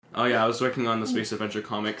Oh yeah, I was working on the Space Adventure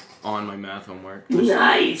comic on my math homework.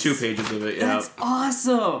 Nice! 2 pages of it, yeah. That's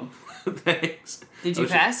awesome! Thanks. Did you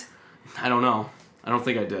pass? I don't know. I don't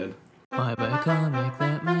think I did. Why buy a comic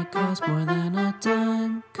that might cost more than a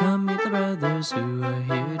dime? Come meet the brothers who are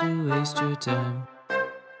here to waste your time.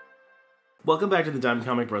 Welcome back to the Dime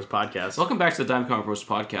Comic Bros podcast. Welcome back to the Dime Comic Bros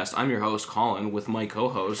podcast. I'm your host, Colin, with my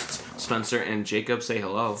co-hosts, Spencer and Jacob. Say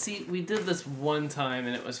hello. See, we did this one time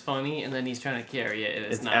and it was funny, and then he's trying to carry it and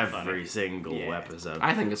it's not every funny. single episode.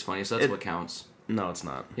 I think it's funny, so that's what counts. No, it's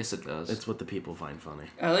not. Yes, it does. It's what the people find funny.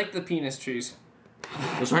 I like the penis trees.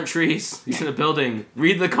 Those aren't trees. He's in a building.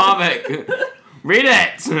 Read the comic. Read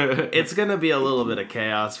it! It's going to be a little bit of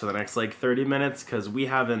chaos for the next, 30 minutes, because we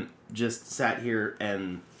haven't just sat here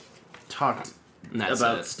and talked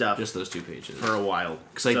about stuff just those 2 pages for a while.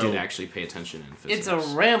 Because I did actually pay attention in physics. It's a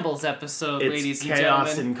Rambles episode, ladies and gentlemen.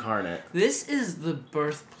 It's chaos incarnate. This is the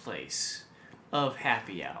birthplace of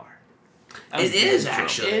happy hour. It is,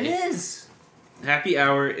 actually. It is. Happy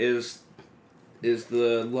Hour is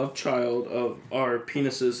the love child of our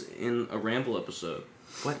penises in a Ramble episode.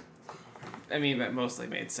 What? I mean, that mostly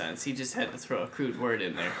made sense. He just had to throw a crude word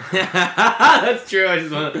in there. That's true. I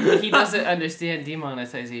just want He doesn't understand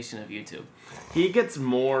demonetization of YouTube. He gets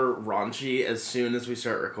more raunchy as soon as we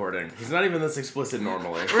start recording. He's not even this explicit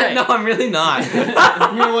normally. Right. No, I'm really not.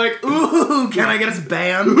 You're like, ooh, can I get us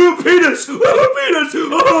banned? Penis!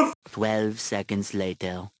 Penis! 12 seconds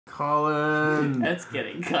later. Colin. That's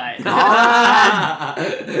getting cut. That's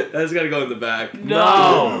gotta go in the back.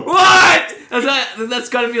 No. What? That's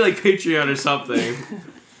gotta be like Patreon or something.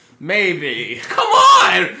 Maybe. Come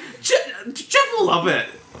on! Jeff will love it.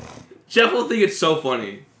 Jeff will think it's so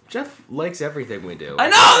funny. Jeff likes everything we do. I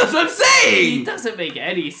know, that's what I'm saying! He doesn't make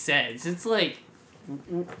any sense. It's like,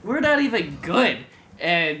 we're not even good,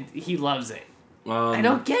 and he loves it. I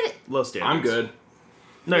don't get it. Low standards. I'm good.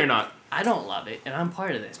 No, you're not. I don't love it, and I'm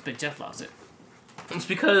part of this, but Jeff loves it. It's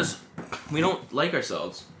because we don't like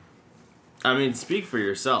ourselves. I mean, speak for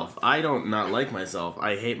yourself. I don't not like myself.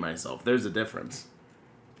 I hate myself. There's a difference.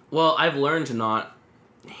 Well, I've learned to not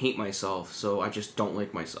hate myself, so I just don't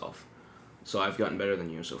like myself. So I've gotten better than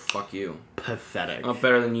you, so fuck you. Pathetic. I'm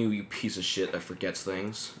better than you, you piece of shit that forgets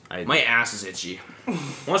things. I- My ass is itchy.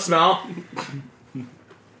 Want to smell?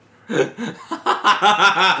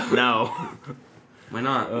 No. Why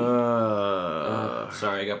not?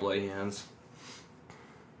 Sorry, I got bloody hands.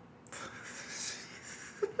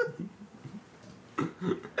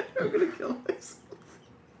 I'm gonna kill myself.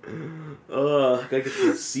 I gotta get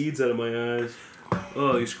the seeds out of my eyes.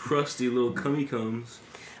 Oh, these crusty little cummy cums.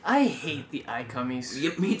 I hate the eye cummies.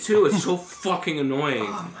 Yeah, me too, it's so fucking annoying.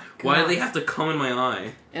 Oh my god. Why do they have to come in my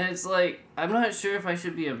eye? And it's like, I'm not sure if I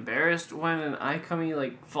should be embarrassed when an eye cummy,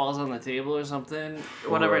 falls on the table or something.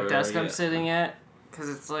 Whatever Or, desk I'm yeah. sitting at. Because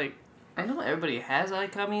it's like, I know everybody has eye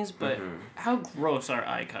cummies, but how gross are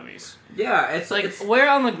eye cummies? Yeah, it's Like, where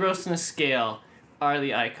on the grossness scale are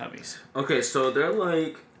the eye cummies? Okay, so they're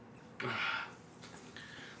like...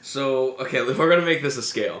 So, okay, we're gonna make this a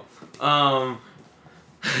scale.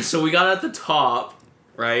 So we got at the top,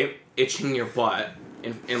 right? Itching your butt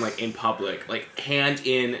in public. Like, hand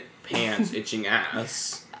in pants, itching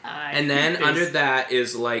ass. And then under that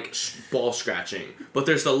is, ball scratching. But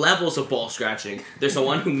there's the levels of ball scratching. There's the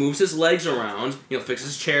one who moves his legs around, fixes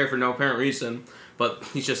his chair for no apparent reason, but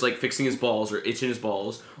he's just, fixing his balls or itching his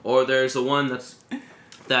balls. Or there's the one that's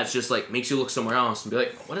just, makes you look somewhere else and be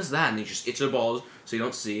like, what is that? And they just itch their balls so you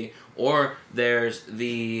don't see. Or there's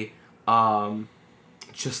the,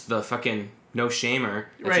 just the fucking no-shamer.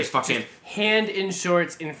 Right. Just fucking... Just hand in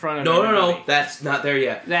shorts in front of No, everybody. that's not there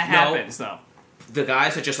yet. That happens, though. The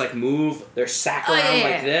guys that just move their sack around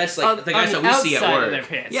like this, the guys that we see at outside work. of their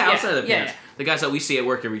pants. Yeah, outside of their pants. Yeah. The guys that we see at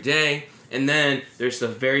work every day. And then there's the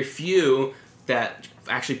very few that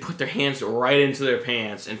actually put their hands right into their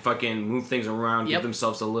pants and fucking move things around, give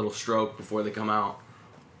themselves a little stroke before they come out.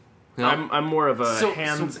 You know? I'm more of a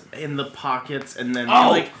hands in the pockets and then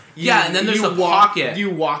and then there's the pocket. You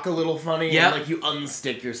walk a little funny and you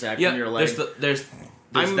unstick your sack from your leg. There's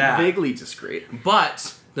I'm that. vaguely discreet.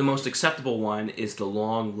 But the most acceptable one is the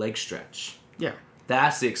long leg stretch. Yeah.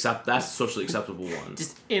 That's the socially acceptable one.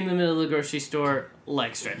 Just in the middle of the grocery store,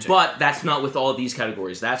 leg stretching. But that's not with all of these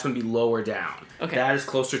categories. That's going to be lower down. Okay. That is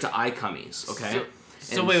closer to eye cummies, okay?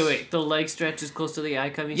 So wait. The leg stretch is close to the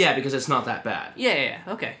eye cummies? Yeah, because it's not that bad. Yeah,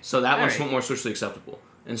 okay. So that one's right. more socially acceptable.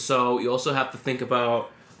 And so you also have to think about...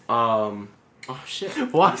 oh, shit.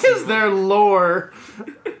 Why is there lore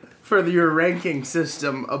for your ranking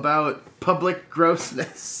system about public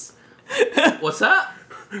grossness? What's that?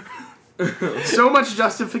 So much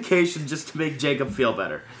justification just to make Jacob feel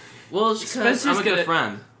better. Well, it's because I'm a good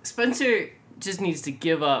friend. Spencer just needs to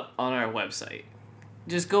give up on our website.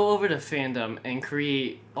 Just go over to Fandom and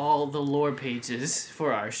create all the lore pages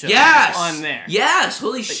for our show. Yes! On there. Yes!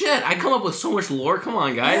 Holy shit! I come up with so much lore. Come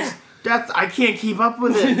on, guys. Yeah. I can't keep up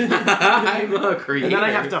with it. I'm a creator. And then I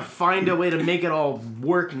have to find a way to make it all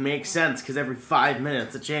work and make sense, because every 5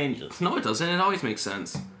 minutes it changes. No, it doesn't. It always makes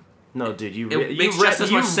sense. No, dude, It makes just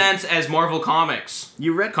as much sense as Marvel Comics.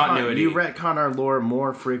 You continuity. You retcon our lore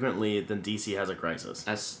more frequently than DC has a crisis.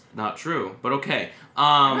 That's not true, but okay.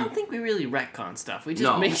 I don't think we really retcon stuff. We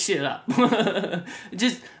just make shit up.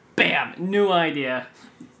 Just, bam, new idea.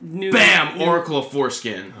 Bam, Oracle of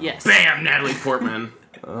Foreskin. Yes. Bam, Natalie Portman.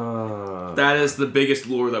 That is the biggest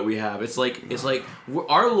lore that we have. It's like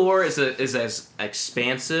our lore is as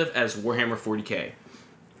expansive as Warhammer 40K.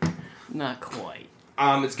 Not quite.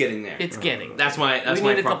 It's getting there. It's getting. That's my proposition.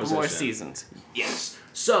 We need a couple more seasons. Yes.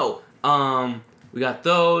 So, we got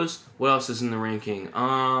those. What else is in the ranking?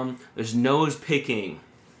 There's nose picking.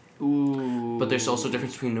 Ooh. But there's also a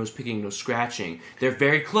difference between nose picking and nose scratching. They're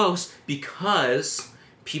very close because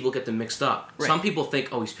people get them mixed up. Right. Some people think,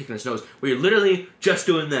 oh, he's picking his nose. Well, you're literally just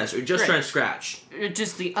doing this, or just trying to scratch.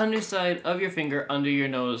 Just the underside of your finger under your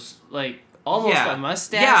nose, like almost a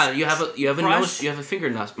mustache. Yeah, you have a brush. nose, you have a finger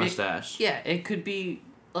mustache. It could be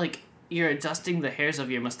like you're adjusting the hairs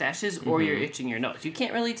of your mustaches or you're itching your nose. You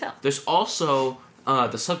can't really tell. There's also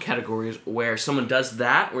the subcategories where someone does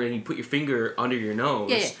that, where you put your finger under your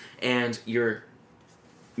nose and you're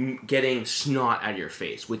getting snot out of your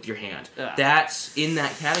face with your hand. That's in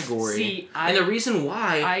that category. See, and the reason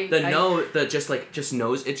why just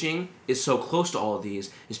nose itching is so close to all of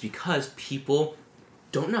these is because people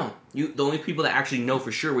don't know. The only people that actually know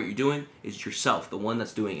for sure what you're doing is yourself, the one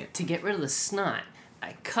that's doing it. To get rid of the snot,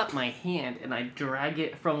 I cut my hand and I drag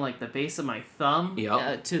it from like the base of my thumb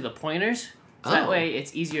to the pointers. So that way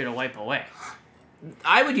it's easier to wipe away.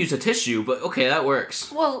 I would use a tissue, but okay, that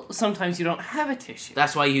works. Well, sometimes you don't have a tissue.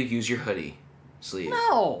 That's why you use your hoodie sleeve.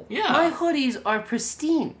 No. Yeah. My hoodies are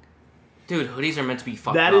pristine. Dude, hoodies are meant to be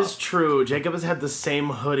fucked up. That is true. Jacob has had the same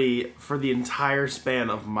hoodie for the entire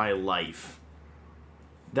span of my life.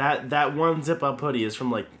 That one zip-up hoodie is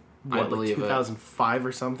from like 2005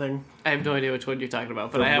 or something? I have no idea which one you're talking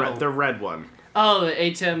about, but I have the red one. Oh, the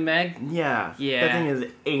HM Mag? Yeah. Yeah. That thing is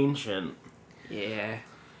ancient. Yeah.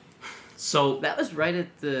 So that was right at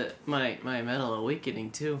my Metal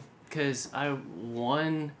Awakening too, because I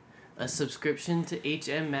won a subscription to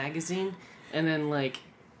HM Magazine, and then like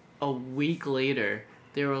a week later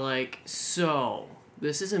they were like, "So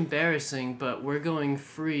this is embarrassing, but we're going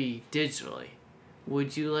free digitally.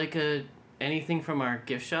 Would you like anything from our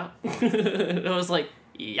gift shop?" And I was like,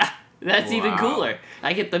 "Yeah, that's even cooler.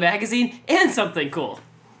 I get the magazine and something cool."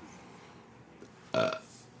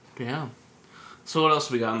 Yeah. So what else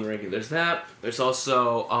we got on the ranking? There's that. There's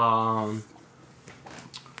also,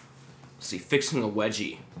 let's see, fixing a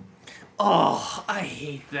wedgie. Oh, I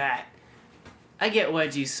hate that. I get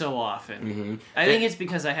wedgies so often. Mm-hmm. I think it's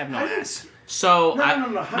because I have no ass. So No. I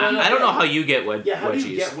don't know how you get wedgies. How do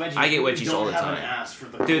you get wedgies? I get wedgies all the time. Don't have an ass for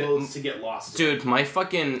the clothes to get lost. Dude, my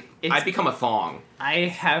fucking... I become a thong. I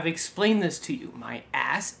have explained this to you. My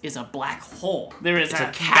ass is a black hole. There is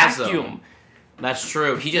a chasm. vacuum. That's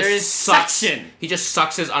true. There is suction. He just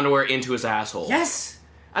sucks his underwear into his asshole. Yes.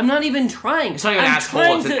 I'm not even trying. It's not even an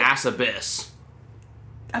asshole, it's an ass abyss.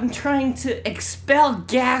 I'm trying to expel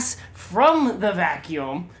gas from the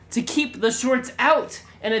vacuum to keep the shorts out,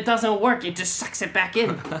 and it doesn't work. It just sucks it back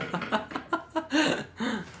in.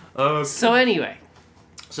 So anyway,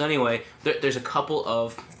 there's a couple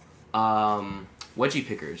of wedgie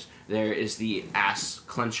pickers. There is the ass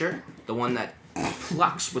clencher, the one that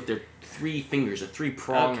plucks with their 3 fingers, or 3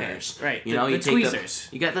 prongers. Okay, right. You know, the you take tweezers.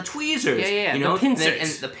 You got the tweezers. Yeah. You know, the pincers. and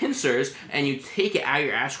the pincers, and you take it out of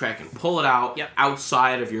your ass crack and pull it out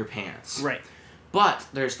outside of your pants. Right. But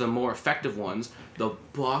there's the more effective ones, the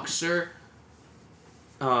boxer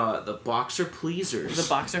pleasers. The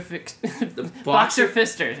boxer boxer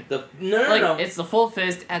fisters. No. It's the full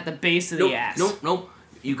fist at the base of the ass. Nope.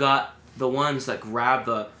 You got the ones that grab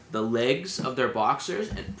the legs of their boxers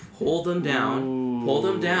and pull them down. Ooh. Pull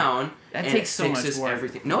them down. That and takes so much fixes work.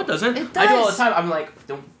 Everything. No, it doesn't. It I do all the does. time. I'm like,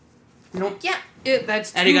 don't. Yeah,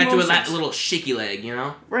 that's and two you got to do motions. a little shaky leg, you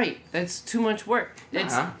know? Right, that's too much work.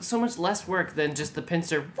 It's Uh-huh. so much less work than just the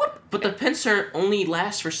pincer. Whoop! But the pincer only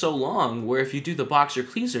lasts for so long, where if you do the boxer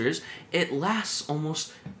pleasers, it lasts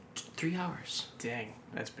almost 3 hours. Dang,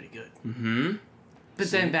 that's pretty good. Mm-hmm.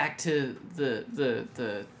 But then back to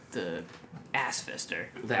the the ass fister.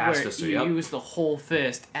 The ass where fister, you use the whole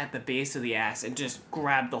fist at the base of the ass and just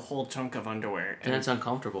grab the whole chunk of underwear. And it's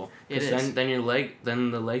uncomfortable. It is.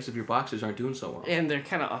 Then the legs of your boxers aren't doing so well. And they're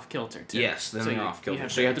kind of off kilter too. Yes, then they're off kilter.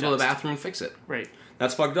 So you you have to go to the bathroom and fix it. Right.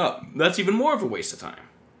 That's fucked up. That's even more of a waste of time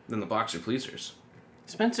than the boxer pleasers.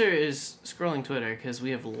 Spencer is scrolling Twitter because we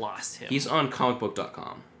have lost him. He's on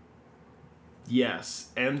comicbook.com. Yes,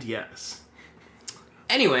 and yes.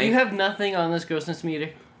 Anyway. You have nothing on this grossness meter?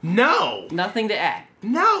 No! Nothing to add?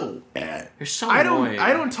 No! You're so annoying.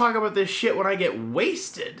 I don't talk about this shit when I get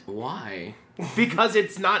wasted. Why? Because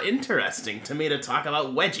it's not interesting to me to talk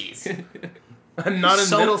about wedgies. I'm not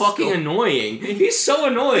He's in middle school. so fucking annoying. He's so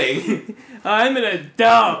annoying. I'm an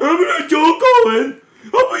adult. I'm an adult, Colin.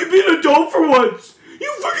 How about you be an adult for once?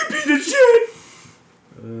 You fucking piece of shit.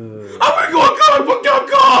 I'm gonna go on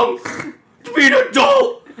comicbook.com to be an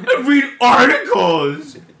adult and read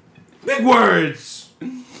articles. Big words.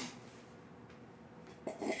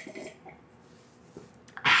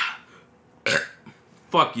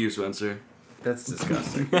 Fuck you, Spencer. That's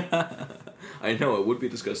disgusting. I know, it would be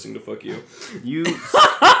disgusting to fuck you. You...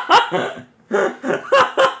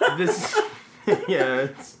 this... Yeah,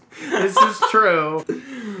 this is true.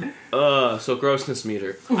 So grossness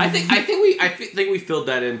meter. I think we filled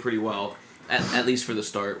that in pretty well, at least for the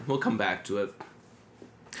start. We'll come back to it.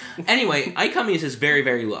 Anyway, iCummies is very,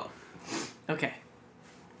 very low. Okay.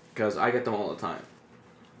 Because I get them all the time.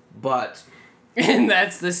 But... And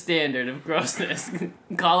that's the standard of grossness.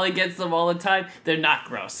 Colin gets them all the time. They're not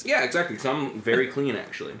gross. Yeah, exactly. Because I'm very clean,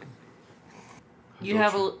 actually. You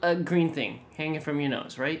have a green thing hanging from your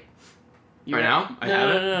nose, right? Right now? I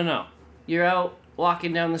have it? No. You're out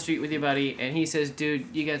walking down the street with your buddy, and he says,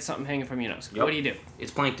 dude, you got something hanging from your nose. Yep. What do you do?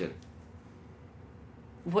 It's plankton.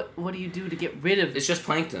 What do you do to get rid of It's just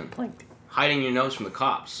plankton. plankton? Hiding your nose from the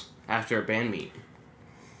cops after a band meet.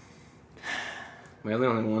 Am I the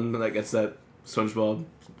only one that gets that SpongeBob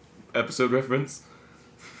episode reference?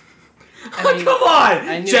 I mean, come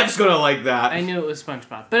on! Jeff's gonna like that. I knew it was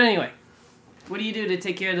SpongeBob. But anyway, what do you do to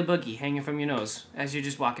take care of the boogie hanging from your nose as you're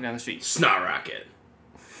just walking down the street? Snot rocket.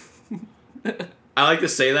 I like to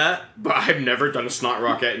say that, but I've never done a snot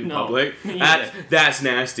rocket in public. That's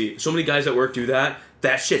nasty. So many guys at work do that.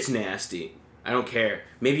 That shit's nasty. I don't care.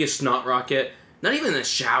 Maybe a snot rocket. Not even in the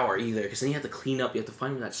shower either, because then you have to clean up. You have to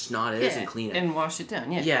find where that snot is and clean it. And wash it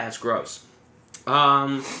down, yeah. Yeah, it's gross.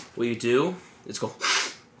 What you do is go...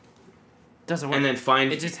 Doesn't work. And then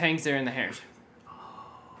find... It just hangs there in the hairs.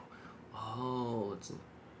 Oh, it's...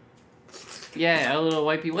 Yeah, a little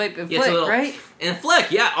wipey wipe and flick, it's a little, right? And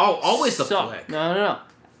flick, yeah. Oh, always the flick. No.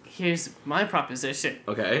 Here's my proposition.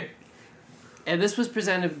 Okay. And this was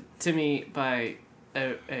presented to me by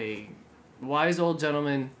a wise old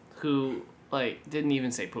gentleman who, didn't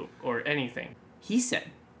even say poop or anything. He said,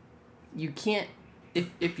 you can't,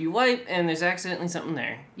 if you wipe and there's accidentally something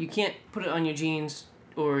there, you can't put it on your jeans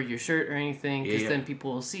or your shirt or anything, because then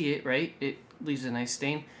people will see it, right? It leaves a nice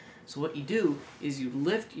stain. So what you do is you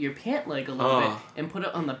lift your pant leg a little bit and put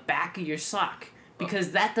it on the back of your sock,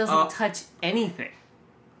 because that doesn't touch anything.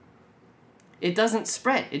 It doesn't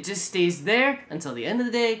spread. It just stays there until the end of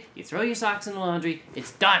the day. You throw your socks in the laundry.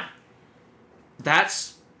 It's done.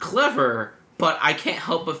 That's clever, but I can't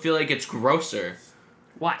help but feel like it's grosser.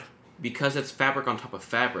 Why? Because it's fabric on top of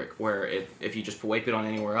fabric, where if you just wipe it on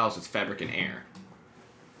anywhere else, it's fabric and air.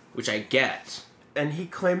 Which I get. And he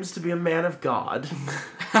claims to be a man of God.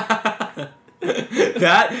 that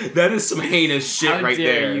is some heinous shit right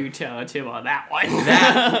there. How dare you challenge him on that one?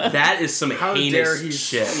 that is some How heinous dare he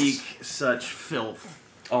shit. speak such filth?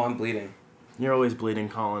 Oh, I'm bleeding. You're always bleeding,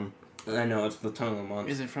 Colin. I know, it's the tongue of the month.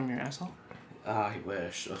 Is it from your asshole? I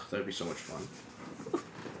wish. Ugh, that'd be so much fun.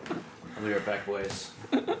 I'll be right back, boys.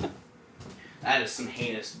 That is some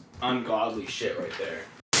heinous, ungodly shit right there.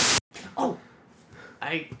 Oh!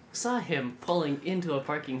 I saw him pulling into a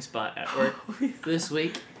parking spot at work this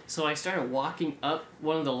week, so I started walking up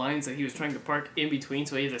one of the lines that he was trying to park in between,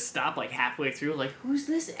 so he had to stop halfway through, who's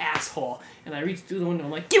this asshole? And I reached through the window,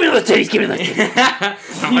 I'm like, give me those titties, give me those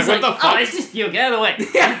titties! I'm He's like, what the fuck? Oh, it's just you, get out of the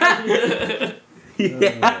way!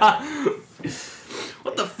 Yeah.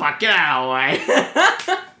 What the fuck? Get out of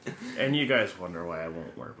the way. And you guys wonder why I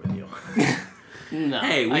won't work with you. No,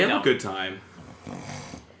 hey, we have a good time.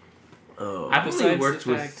 Oh. I've only worked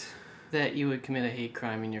the with... fact that you would commit a hate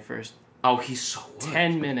crime in your first Oh, he's so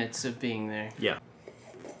 10 minutes of being there. Yeah.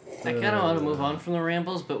 I kind of want to move on from the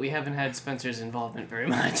Rambles, but we haven't had Spencer's involvement very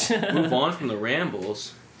much. Move on from the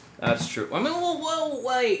Rambles? That's true. I mean, whoa,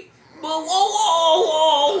 wait. Whoa.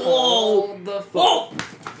 Hold the phone. Whoa.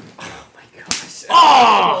 Oh my gosh.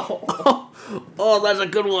 Oh! Oh, that's a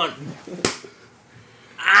good one.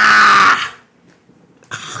 Ah!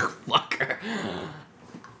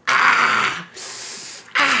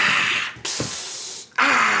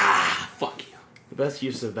 best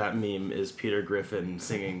use of that meme is Peter Griffin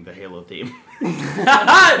singing the Halo theme.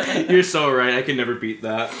 You're so right. I can never beat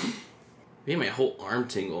that. Made my whole arm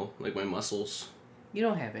tingle, like my muscles. You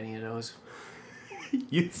don't have any of those.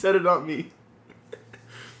 You said it, not me.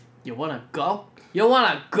 You wanna go? You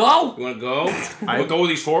wanna go? You wanna go? Wanna go with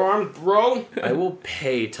these forearms, bro? I will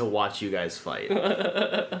pay to watch you guys fight.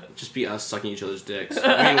 Just be us sucking each other's dicks.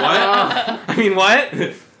 I mean, what?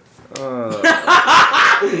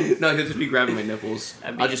 No, he'll just be grabbing my nipples.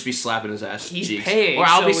 I'll just be slapping his ass cheeks. Paying, or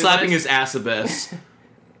I'll be slapping his ass abyss.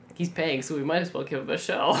 He's paying, so we might as well give him a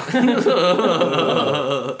show.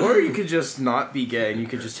 Or you could just not be gay and you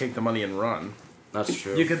could just take the money and run. That's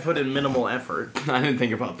true. You could put in minimal effort. I didn't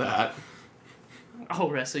think about that. I'll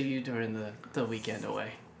wrestle you during the weekend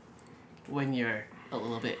away. When you're a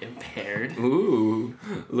little bit impaired. Ooh.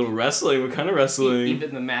 A little wrestling. What kind of wrestling?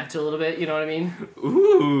 Even the match a little bit, you know what I mean?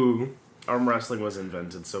 Ooh. Arm wrestling was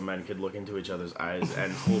invented so men could look into each other's eyes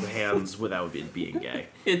and hold hands without it being gay.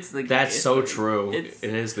 It's the That's gayest so thing. true. It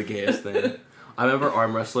is the gayest thing. I remember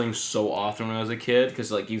arm wrestling so often when I was a kid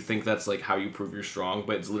because like you think that's like how you prove you're strong,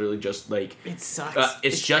 but it's literally just like It sucks.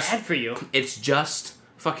 it's just bad for you. It's just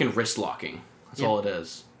fucking wrist locking. That's all it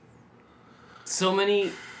is. So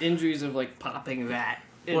many injuries of like popping that.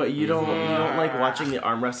 What, you don't like watching the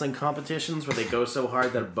arm wrestling competitions where they go so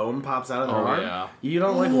hard that a bone pops out of their arm? Yeah. You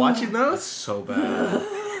don't like watching those? So bad.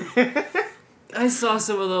 I saw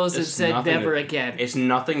some of those that It's said nothing never to- again. It's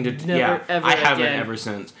nothing to Never, ever I haven't again. ever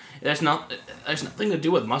since. There's nothing to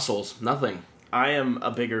do with muscles. Nothing. I am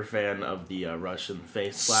a bigger fan of the Russian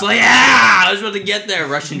face slap. Yeah! I was about to get there.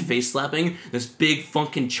 Russian face slapping. This big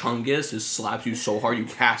funkin' chungus just slaps you so hard you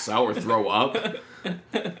pass out or throw up.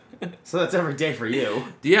 So that's every day for you.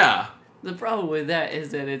 Yeah. The problem with that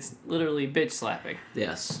is that it's literally bitch slapping.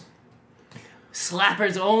 Yes.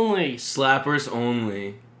 Slappers only. Slappers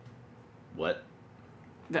only. What?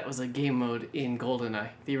 That was a game mode in GoldenEye,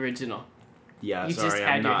 the original. Yeah, You sorry, just I'm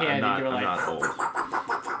had your not, hand I'm and you were not, like- I'm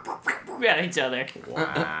not old. We at each other.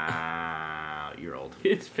 Wow, you're old.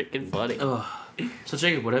 It's freaking funny. Ugh. So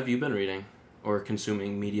Jacob, what have you been reading or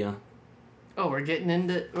consuming media? Oh, we're getting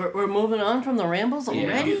into... We're moving on from the Rambles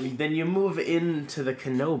already? Then you move into the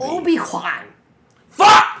Kenobi. Obi-Wan!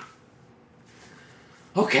 Fuck!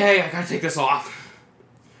 Okay, I gotta take this off.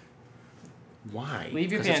 Why?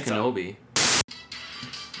 Leave your 'Cause it's pants up. Kenobi.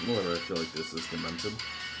 Whatever, I feel like this is demented.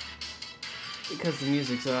 Because the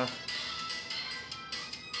music's off.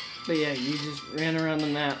 But yeah, you just ran around the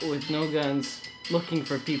map with no guns, looking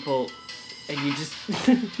for people, and you just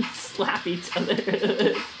slap each other.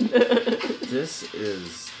 This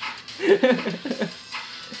is...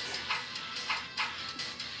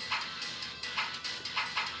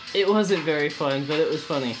 It wasn't very fun, but it was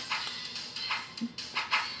funny.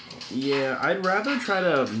 Yeah, I'd rather try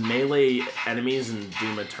to melee enemies in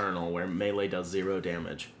Doom Eternal, where melee does 0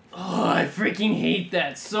 damage. Oh, I freaking hate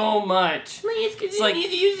that so much. It's like you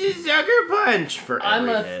use a sucker punch for I'm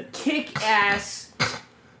every a hit. kick-ass,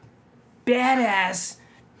 badass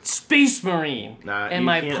space marine, Nah, and you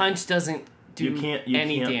my can't- punch doesn't do You can't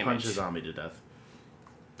damage. punch a zombie to death.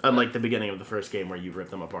 Unlike the beginning of the first game where you rip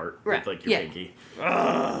them apart Right, with like your yeah. pinky.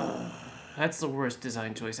 That's the worst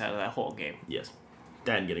design choice out of that whole game. Yes.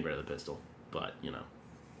 And getting rid of the pistol. But, you know.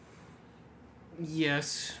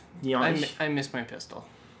 Yes. Yes. I miss my pistol.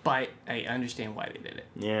 But I understand why they did it.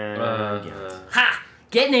 Yeah. I get it. Ha!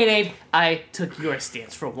 Get nade. I took your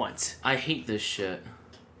stance for once. I hate this shit.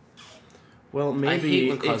 Well, maybe I hate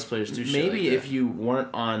when if- cosplayers do shit Maybe like if that. you weren't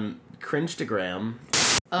on Cringestagram.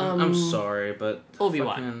 I'm sorry, but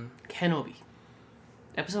Obi-Wan. Kenobi.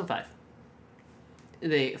 Episode 5.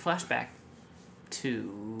 They flash back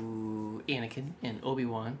to Anakin and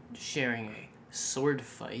Obi-Wan sharing a sword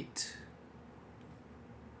fight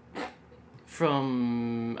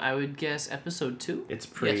from, I would guess, episode 2? It's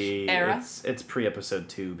pre Era? It's pre episode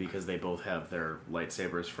 2 because they both have their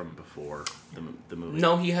lightsabers from before the movie.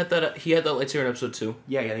 No, he had that lightsaber in episode 2.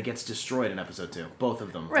 Yeah, and it gets destroyed in episode 2. Both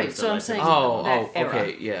of them. Right, lose so their I'm lightsabers. saying- Oh, that era.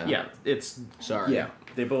 okay, yeah. Yeah, it's Sorry. Yeah,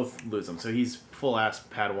 they both lose them. So he's full ass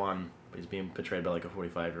Padawan. He's being portrayed by like a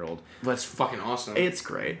 45-year-old. That's fucking awesome. It's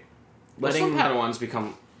great. Well, some Padawans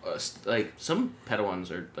become like some Padawans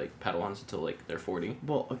are like Padawans until like they're 40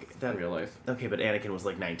 Well, okay, that in real life. Okay, but Anakin was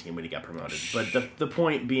like 19 when he got promoted. But the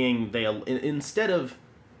point being, they instead of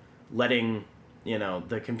letting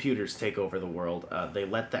the computers take over the world, they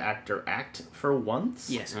let the actor act for once.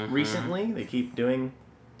 Yes. Mhm. Recently, they keep doing.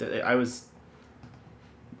 I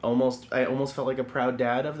almost felt like a proud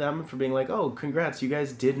dad of them for being like, oh, congrats, you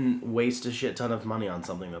guys didn't waste a shit ton of money on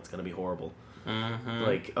something that's gonna be horrible. Mm-hmm.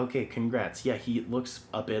 Like, okay, congrats. Yeah, he looks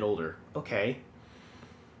a bit older. Okay.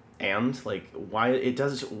 And like, why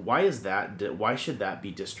is that? Why should that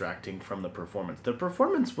be distracting from the performance? The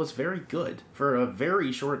performance was very good for a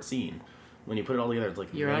very short scene. When you put it all together, it's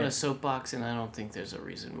like you're on a soapbox, and I don't think there's a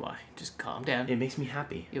reason why. Just calm down. It makes me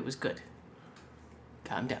happy. It was good.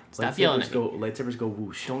 Calm down. Stop yelling at me. Lightsabers go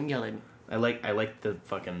whoosh. Don't yell at me. I like the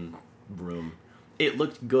fucking room. It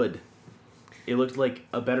looked good. It looked like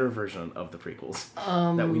a better version of the prequels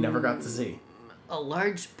that we never got to see. A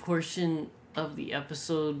large portion of the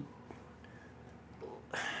episode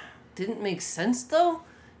didn't make sense, though.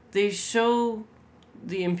 They show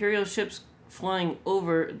the Imperial ships flying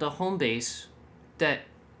over the home base that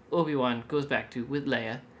Obi-Wan goes back to with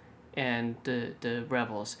Leia and the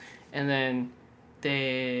Rebels. And then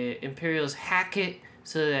the Imperials hack it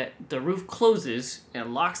so that the roof closes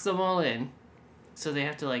and locks them all in. So they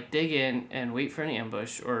have to like dig in and wait for an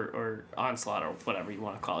ambush or onslaught or whatever you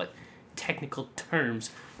want to call it. Technical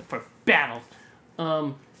terms for battle.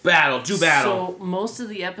 Battle. So most of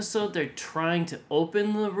the episode they're trying to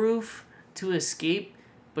open the roof to escape,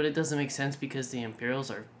 but it doesn't make sense because the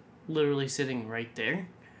Imperials are literally sitting right there.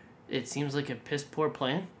 It seems like a piss poor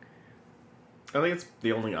plan. I think it's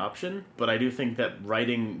the only option, but I do think that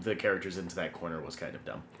writing the characters into that corner was kind of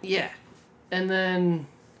dumb. Yeah. And then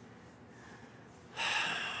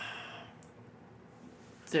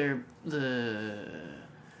the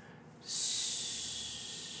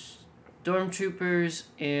stormtroopers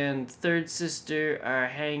and Third Sister are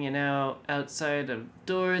hanging out outside a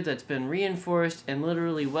door that's been reinforced and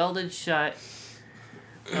literally welded shut.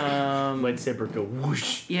 Lightsaber go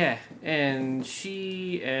whoosh. Yeah, and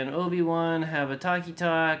she and Obi-Wan have a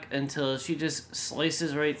talkie-talk until she just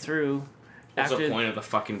slices right through. What's the point of the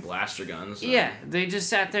fucking blaster guns? Yeah, they just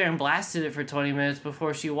sat there and blasted it for 20 minutes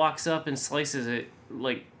before she walks up and slices it,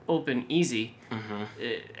 like, open easy. Mm-hmm.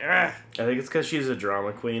 I think it's because she's a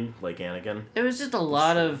drama queen, like Anakin. It was just a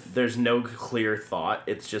lot of... There's no clear thought.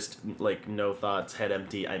 It's just, like, no thoughts, head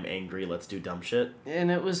empty, I'm angry, let's do dumb shit.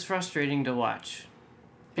 And it was frustrating to watch.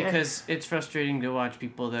 Because it's frustrating to watch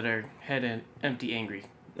people that are head empty angry.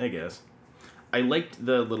 I guess. I liked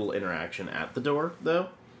the little interaction at the door, though.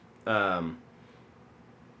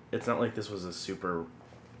 It's not like this was a super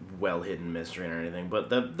well-hidden mystery or anything, but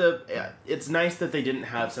it's nice that they didn't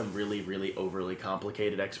have some really, really overly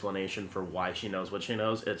complicated explanation for why she knows what she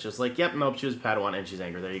knows. It's just like, yep, nope, she was a Padawan and she's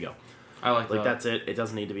angry. There you go. I like that. Like, that's it. It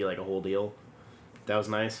doesn't need to be, like, a whole deal. That was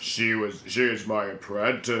nice. She is my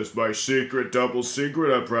apprentice, my double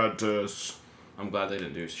secret apprentice. I'm glad they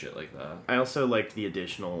didn't do shit like that. I also liked the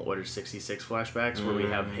additional Order 66 flashbacks where we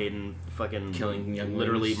have Hayden fucking killing young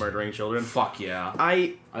literally boys. murdering children. Fuck yeah.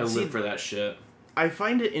 I live for that shit. I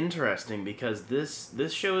find it interesting because this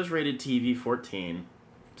show is rated TV-14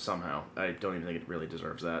 somehow. I don't even think it really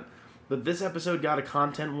deserves that. But this episode got a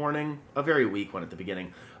content warning, a very weak one at the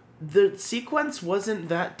beginning. The sequence wasn't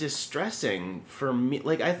that distressing for me.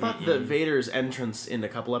 Like, I thought that Vader's entrance in a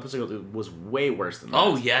couple episodes was way worse than that.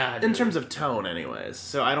 Oh, yeah. In terms of tone, anyways.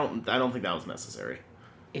 So I don't think that was necessary.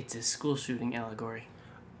 It's a school shooting allegory.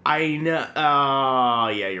 I know. Oh,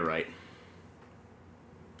 yeah, you're right.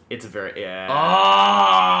 It's a very... Yeah.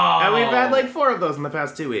 Oh! And we've had, like, 4 of those in the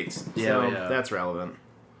past 2 weeks. Yeah, so yeah. that's relevant.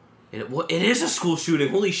 It is a school shooting.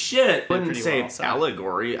 Holy shit. I wouldn't say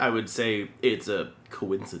allegory. I would say it's a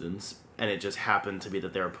coincidence. And it just happened to be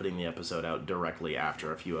that they were putting the episode out directly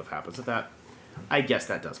after a few have happened. So that... I guess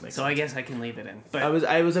that does make sense. So I guess I can leave it in. But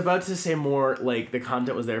I was about to say more, like, the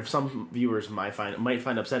content was there. Some viewers might find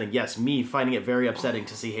upsetting. Yes, me finding it very upsetting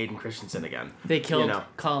to see Hayden Christensen again. They killed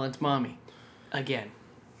Colin's mommy. Again.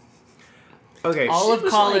 Okay. All of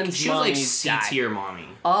Colin's she was like mommies C-tier die. mommy.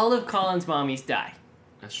 All of Colin's mommies die.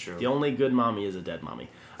 That's true. The only good mommy is a dead mommy.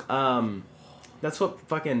 That's what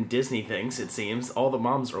fucking Disney thinks, it seems. All the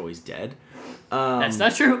moms are always dead. That's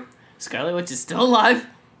not true. Scarlet Witch is still alive.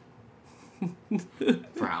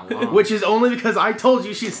 For how long? Which is only because I told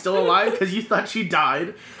you she's still alive because you thought she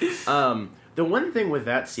died. The one thing with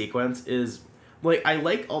that sequence is, like, I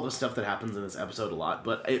like all the stuff that happens in this episode a lot,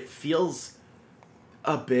 but it feels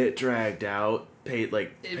a bit dragged out,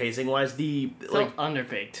 pacing-wise. Felt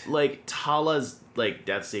underbaked. Like, Tala's, like,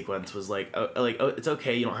 death sequence was like, it's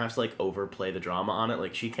okay, you don't have to, like, overplay the drama on it.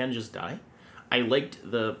 Like, she can just die. I liked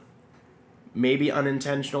the maybe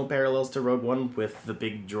unintentional parallels to Rogue One with the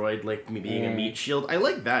big droid, like, me being a meat shield. I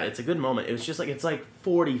like that. It's a good moment. It was just, like, it's, like,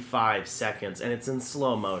 45 seconds, and it's in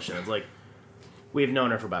slow motion. It's like, we've known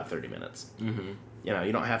her for about 30 minutes. Mm-hmm. You know,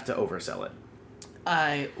 you don't have to oversell it.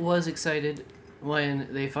 I was excited when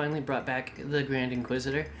they finally brought back the Grand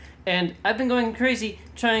Inquisitor. And I've been going crazy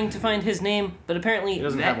trying to find his name, but apparently he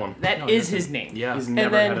doesn't have one. That is his name. Yeah. He's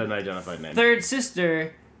never had an identified name. Third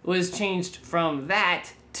Sister was changed from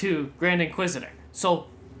that to Grand Inquisitor. So,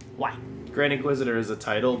 why? Grand Inquisitor is a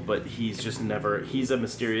title, but he's just never... He's a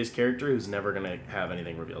mysterious character who's never going to have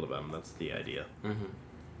anything revealed about him. That's the idea. Mm-hmm.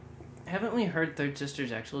 Haven't we heard Third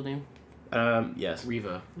Sister's actual name? Yes.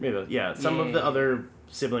 Riva. Yeah. Some of the other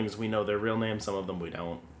siblings, we know their real names. Some of them we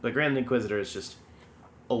don't. The Grand Inquisitor has just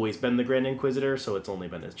always been the Grand Inquisitor, so it's only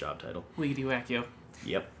been his job title. Wiggity wackio.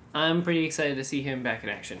 Yep. I'm pretty excited to see him back in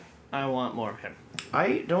action. I want more of him.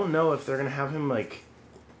 I don't know if they're going to have him, like...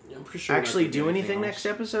 I'm pretty sure actually do anything next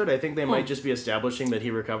episode. I think they might just be establishing that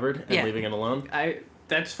he recovered and leaving it alone.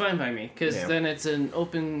 That's fine by me, because then it's an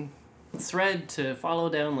open thread to follow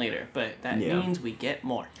down later, but that means we get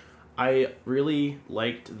more. I really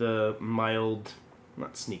liked the mild,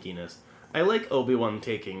 not sneakiness. I like Obi-Wan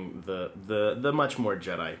taking the much more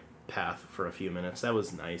Jedi path for a few minutes. That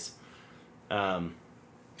was nice.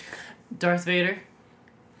 Darth Vader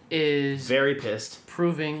is very pissed,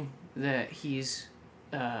 proving that he's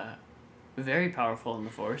very powerful in the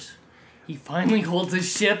Force. He finally holds his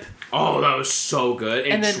ship. Oh, that was so good.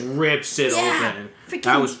 And then rips it open.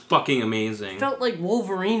 That was fucking amazing. Felt like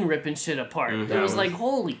Wolverine ripping shit apart. Mm-hmm. It was like,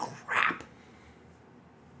 holy crap.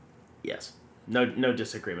 Yes. No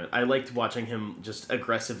disagreement. I liked watching him just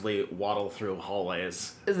aggressively waddle through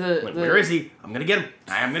hallways. Where is he? I'm gonna get him.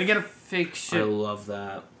 I'm gonna get him. Fake shit. I love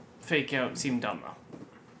that. Fake out seemed dumb though.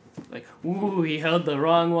 Like, ooh, he held the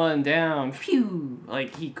wrong one down. Phew.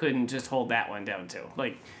 Like, he couldn't just hold that one down, too.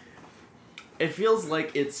 Like, it feels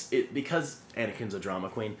like because Anakin's a drama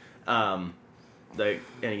queen, and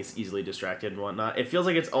he's easily distracted and whatnot. It feels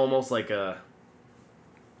like it's almost like a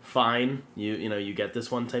fine, you get this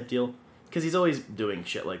one type deal. Because he's always doing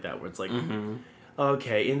shit like that, where it's like,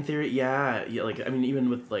 okay, in theory, yeah, like, I mean, even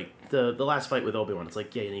with, like, the last fight with Obi-Wan, it's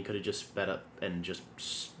like, yeah, and he could have just sped up and just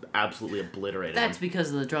absolutely obliterated him. That's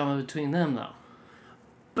because of the drama between them, though.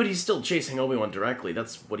 But he's still chasing Obi-Wan directly.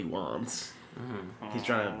 That's what he wants. He's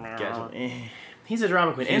trying to get him. He's a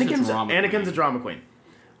drama queen. Anakin's a drama queen.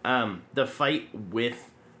 The fight with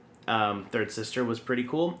Third Sister was pretty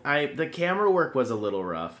cool. The camera work was a little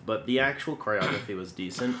rough, but the actual choreography was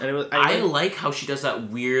decent. And it was. I like how she does that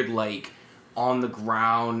weird, like, on the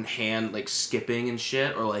ground hand, like, skipping and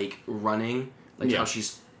shit, or, like, running. Like, how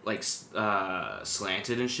she's, like,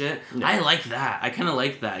 slanted and shit. Yeah. I like that. I kind of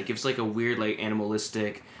like that. It gives, like, a weird, like,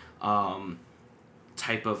 animalistic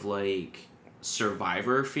type of, like,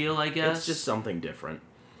 survivor feel, I guess. It's just something different.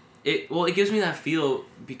 It gives me that feel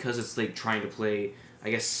because it's, like, trying to play, I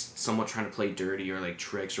guess, somewhat trying to play dirty or, like,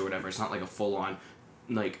 tricks or whatever. It's not, like, a full-on,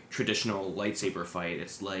 like, traditional lightsaber fight.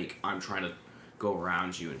 It's, like, I'm trying to go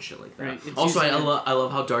around you and shit like that. Right. Also, I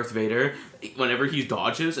love how Darth Vader, whenever he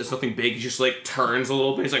dodges, it's nothing big. He just, like, turns a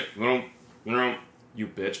little bit. He's like, you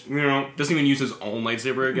bitch. Doesn't even use his own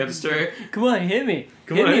lightsaber against her. Come on, hit me.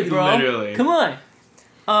 Hit me, bro. Literally. Come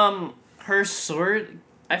on. Her sword,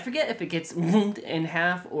 I forget if it gets in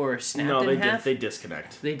half or snapped in half. They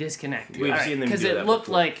disconnect. They disconnect. We've seen them do that because it looked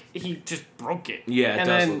like he just broke it. Yeah, it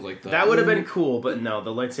does look like that. That would have been cool, but no,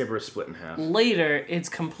 the lightsaber is split in half. Later, it's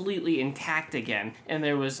completely intact again, and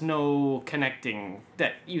there was no connecting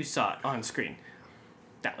that you saw on screen.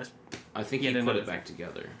 That was... I think he put it back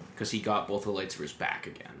together, because he got both the lightsabers back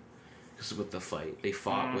again. Because with the fight, they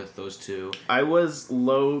fought with those two. I was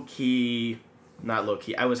low-key... Not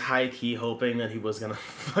low-key. I was high-key hoping that he was gonna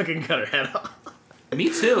fucking cut her head off. Me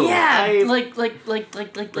too. Yeah, like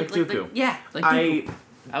Dooku. Yeah, like Dooku.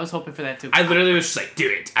 I was hoping for that too. I literally was just like, do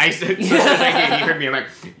it. You heard me, I'm like,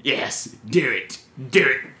 yes, do it. Do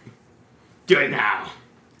it. Do it now.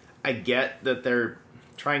 I get that they're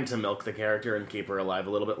trying to milk the character and keep her alive a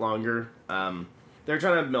little bit longer. They're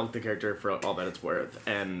trying to milk the character for all that it's worth,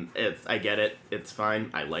 and I get it. It's fine.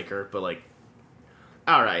 I like her, but like,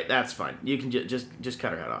 all right, that's fine. You can just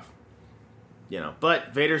cut her head off.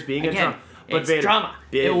 But Vader's being a drama. But it's drama.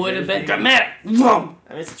 It would have been dramatic. I mean,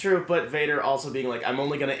 it's true, but Vader also being like, I'm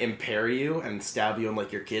only going to impair you and stab you in,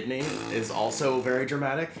 like, your kidney is also very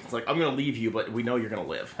dramatic. It's like, I'm going to leave you, but we know you're going to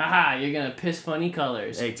live. Haha, you're going to piss funny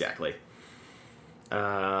colors. Exactly.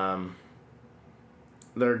 They're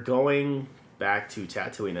going back to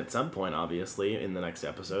Tatooine at some point, obviously, in the next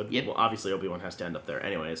episode. Yep. Well, obviously, Obi-Wan has to end up there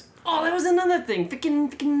anyways. Oh, that was another thing.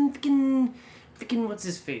 Frickin', what's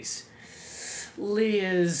his face?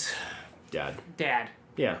 Leia's... Dad.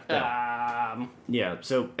 Yeah. Yeah,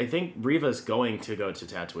 so I think Riva's going to go to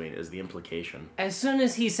Tatooine is the implication. As soon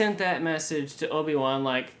as he sent that message to Obi-Wan,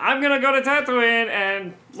 like, I'm gonna go to Tatooine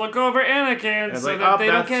and look over Anakin so that they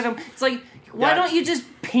don't get him. It's like, why don't you just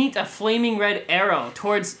paint a flaming red arrow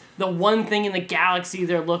towards the one thing in the galaxy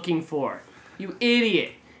they're looking for? You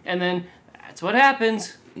idiot. And then, that's what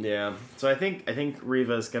happens. Yeah. So I think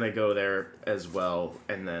Riva's gonna go there as well,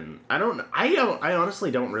 and then I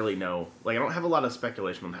honestly don't really know. Like, I don't have a lot of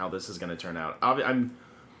speculation on how this is gonna turn out. I'm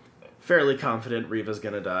fairly confident Riva's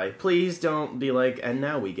gonna die. Please don't be like, and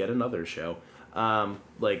now we get another show.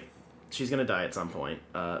 Like, she's gonna die at some point.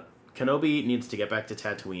 Kenobi needs to get back to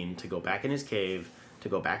Tatooine, to go back in his cave, to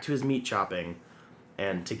go back to his meat chopping,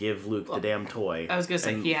 and to give Luke the damn toy. I was gonna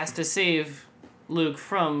say, he has to save Luke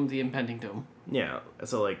from the impending doom. Yeah,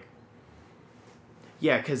 so, like...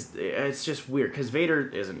 Yeah, because it's just weird, because Vader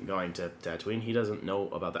isn't going to Tatooine. He doesn't know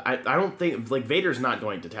about that. I don't think... Like, Vader's not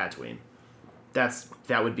going to Tatooine.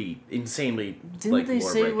 That would be insanely, Didn't they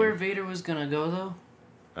say where Vader was gonna go, though?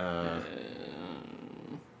 I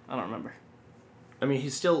don't remember. I mean,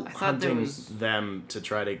 he's still hunting them to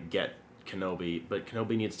try to get Kenobi, but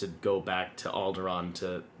Kenobi needs to go back to Alderaan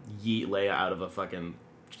to yeet Leia out of a fucking...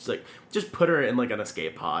 Just put her in, like, an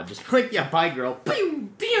escape pod. Just be like, yeah, bye, girl. Pew,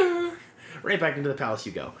 pew. Right back into the palace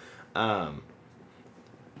you go. I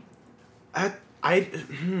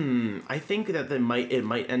think that it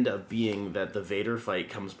might end up being that the Vader fight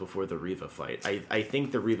comes before the Reva fight. I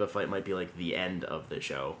think the Reva fight might be, like, the end of the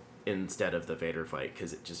show instead of the Vader fight,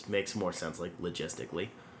 because it just makes more sense, like, logistically.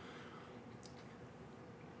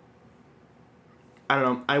 I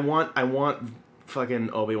don't know. I want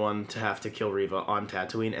fucking Obi-Wan to have to kill Reva on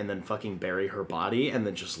Tatooine and then fucking bury her body and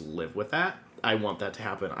then just live with that. I want that to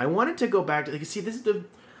happen. I want it to go back to... Like, see, this is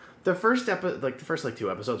the first episode... Like, the first, like,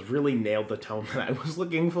 2 episodes really nailed the tone that I was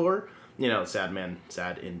looking for. You know, sad man,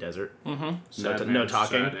 sad in desert. Mm-hmm. No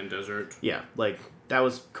talking. Sad in desert. Yeah, like, that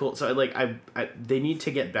was cool. So, like, I they need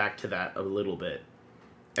to get back to that a little bit.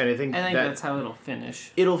 And I think that's how it'll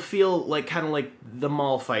finish. It'll feel like kind of like the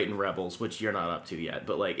Maul fight in Rebels, which you're not up to yet.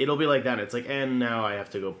 But, like, it'll be like that. It's like, and now I have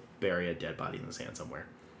to go bury a dead body in the sand somewhere.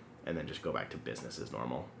 And then just go back to business as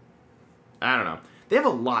normal. I don't know. They have a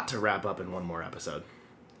lot to wrap up in one more episode.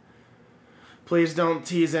 Please don't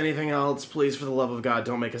tease anything else. Please, for the love of God,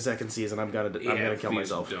 don't make a second season. I'm gonna kill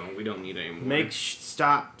myself. Don't. We don't need any more.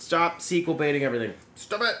 Stop sequel baiting everything.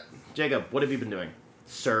 Stop it, Jacob. What have you been doing,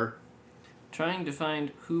 sir? Trying to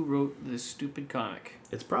find who wrote this stupid comic.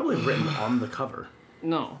 It's probably written on the cover.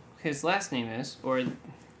 No, his last name is,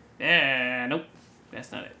 nope,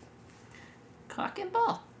 that's not it. Cock and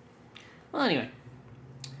ball. Well, anyway,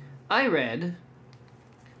 I read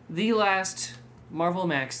the last Marvel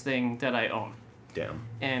Max thing that I own. Damn.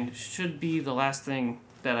 And should be the last thing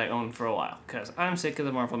that I own for a while, because I'm sick of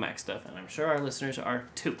the Marvel Max stuff, and I'm sure our listeners are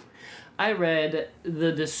too. I read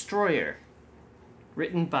The Destroyer,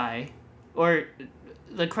 written by, or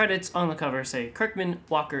the credits on the cover say Kirkman,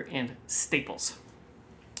 Walker, and Staples.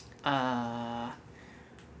 I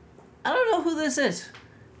don't know who this is.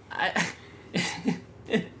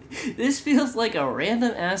 This feels like a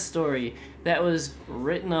random ass story that was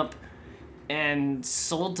written up and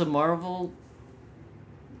sold to Marvel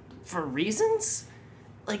for reasons?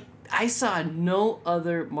 Like, I saw no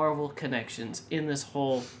other Marvel connections in this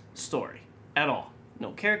whole story at all.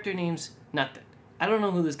 No character names, nothing. I don't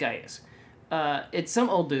know who this guy is. It's some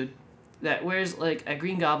old dude that wears, like, a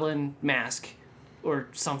Green Goblin mask or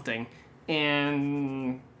something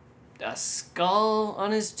and a skull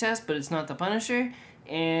on his chest, but it's not the Punisher,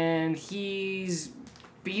 and he's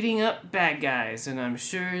beating up bad guys, and I'm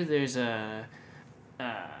sure there's a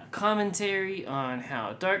commentary on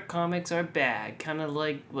how dark comics are bad, kind of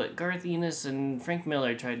like what Garth Ennis and Frank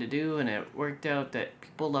Miller tried to do, and it worked out that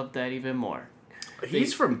people loved that even more.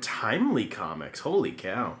 He's from Timely Comics. Holy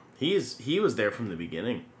cow. He was there from the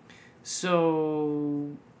beginning.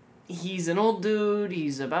 So he's an old dude,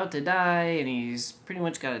 he's about to die, and he's pretty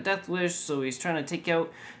much got a death wish, so he's trying to take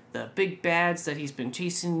out the big bads that he's been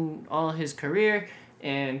chasing all his career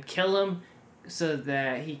and kill them so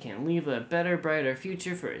that he can leave a better, brighter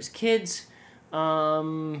future for his kids.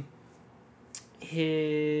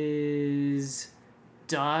 His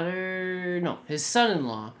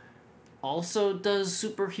son-in-law also does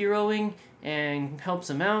superheroing and helps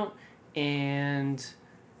him out, and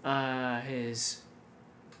his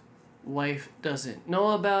wife doesn't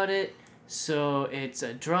know about it, so it's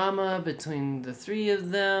a drama between the three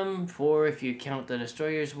of them, 4 if you count the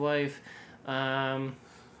Destroyer's wife.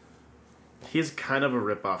 He's kind of a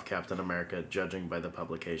rip-off Captain America, judging by the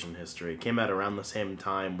publication history. Came out around the same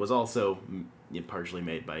time, was also partially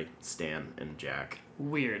made by Stan and Jack.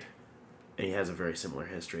 Weird. And he has a very similar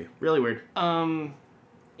history. Really weird.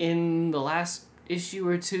 In the last issue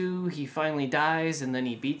or 2, he finally dies, and then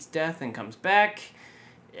he beats death and comes back.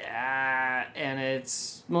 Yeah, and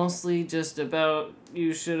it's mostly just about,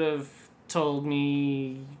 you should have told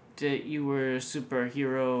me that you were a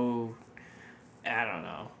superhero. I don't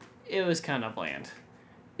know. It was kind of bland.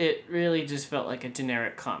 it really just felt like a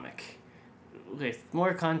generic comic with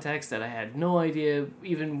more context that I had no idea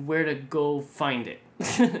even where to go find it.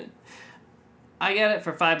 I got it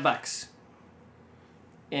for $5.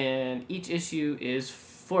 And each issue is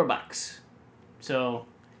 $4. So,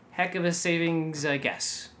 heck of a savings, I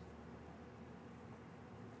guess.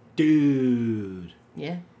 Dude.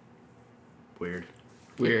 Yeah. Weird.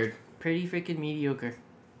 Pretty freaking mediocre.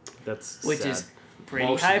 That's Which sad. is pretty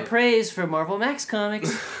Most high of it. praise for Marvel Max Comics.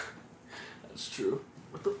 That's true.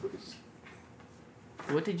 What the fuck is...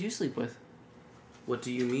 What did you sleep with? What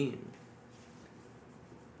do you mean?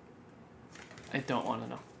 I don't want to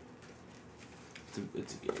know.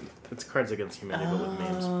 It's a game. It's Cards Against Humanity, but with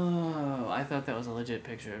names. Oh, I thought that was a legit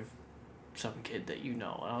picture of some kid that you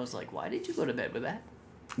know. And I was like, why did you go to bed with that?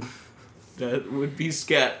 That would be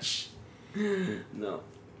sketch. No.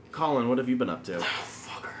 Colin, what have you been up to?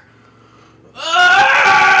 Fucker.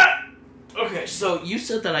 Okay, so you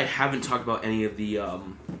said that I haven't talked about any of the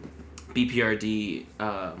BPRD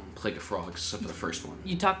Plague of Frogs except for the first one.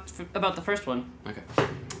 You talked about the first one. Okay.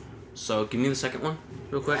 So give me the second one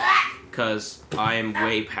real quick, because I am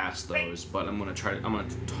way past those, but I'm gonna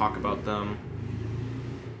talk about them.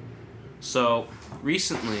 So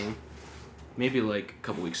recently, maybe like a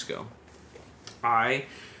couple weeks ago, I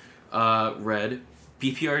read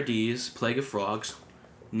BPRD's Plague of Frogs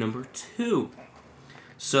number 2.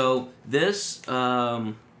 So this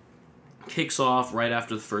kicks off right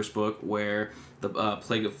after the first book, where the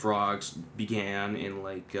Plague of Frogs began in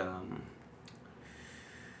like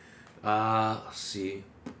let's see,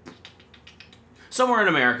 somewhere in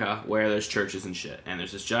America where there's churches and shit, and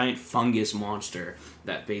there's this giant fungus monster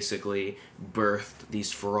that basically birthed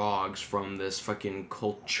these frogs from this fucking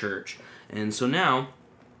cult church. And so now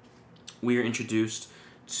we are introduced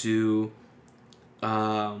to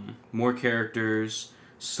more characters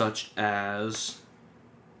such as,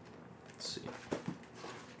 let's see,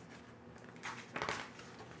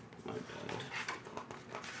 my bad,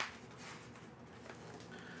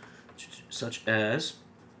 such as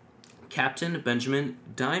Captain Benjamin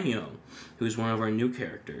Daimyo, who is one of our new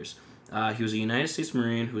characters. He was a United States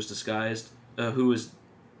Marine who was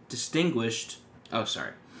distinguished. Oh,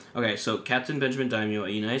 sorry. Okay, so Captain Benjamin Daimyo, a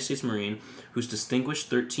United States Marine whose distinguished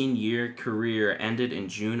 13-year career ended in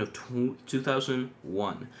June of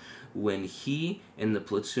 2001, when he and the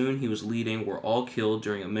platoon he was leading were all killed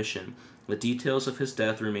during a mission. The details of his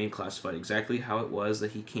death remain classified. Exactly how it was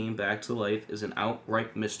that he came back to life is an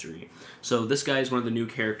outright mystery. So this guy is one of the new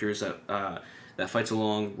characters that fights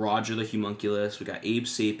along Roger the Homunculus. We got Abe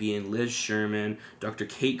Sapien, Liz Sherman, Dr.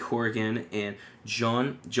 Kate Corrigan, and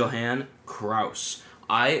Johann Kraus.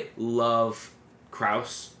 I love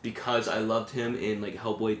Kraus because I loved him in like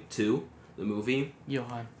Hellboy 2, the movie.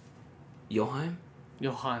 Johann.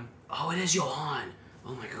 Oh, it is Johann.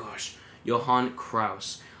 Oh my gosh. Johann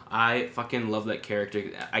Kraus. I fucking love that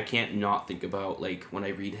character. I can't not think about, like, when I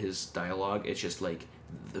read his dialogue, it's just like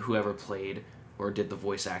whoever played or did the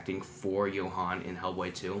voice acting for Johann in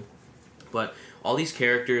Hellboy 2. But all these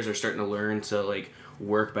characters are starting to learn to like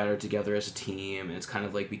work better together as a team, and it's kind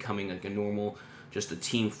of like becoming like a normal, just a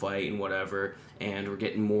team fight and whatever. And we're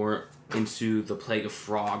getting more into the Plague of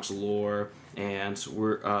Frogs lore, and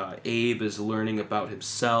Abe is learning about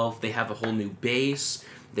himself. They have a whole new base.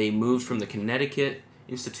 They moved from the Connecticut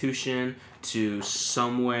institution to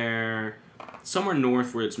somewhere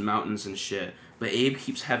north where it's mountains and shit. But Abe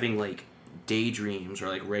keeps having like daydreams or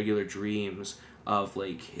like regular dreams of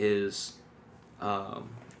like his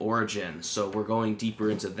origin. So we're going deeper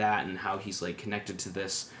into that and how he's like connected to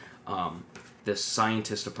this this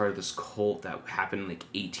scientist, a part of this cult that happened in like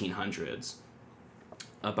 1800s.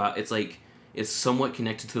 It's somewhat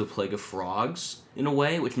connected to the Plague of Frogs in a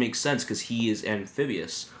way, which makes sense because he is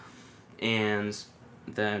amphibious. And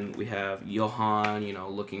then we have Johann,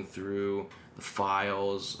 looking through the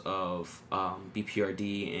files of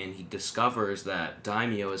BPRD, and he discovers that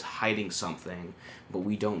Daimyo is hiding something, but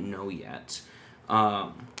we don't know yet.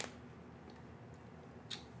 And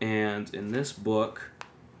in this book,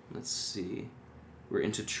 let's see, we're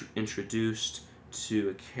introduced to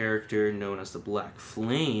a character known as the Black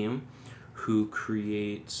Flame, who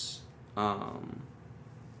creates the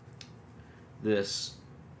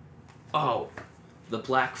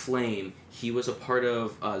Black Flame. He was a part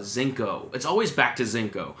of Zinko. It's always back to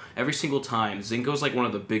Zinko. Every single time. Zinko's like one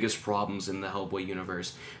of the biggest problems in the Hellboy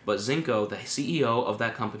universe. But Zinko, the CEO of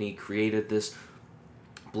that company, created this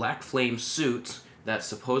Black Flame suit that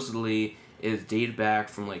supposedly is dated back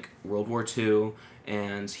from like World War II,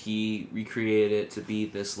 and he recreated it to be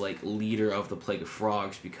this like leader of the Plague of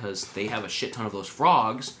Frogs because they have a shit ton of those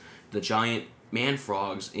frogs, the giant man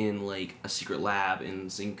frogs in like a secret lab in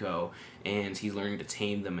Zinco, and he's learning to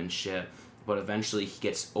tame them and shit. But eventually he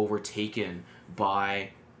gets overtaken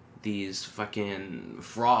by these fucking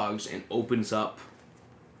frogs and opens up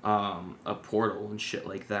a portal and shit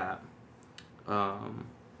like that.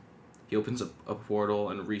 He opens up a portal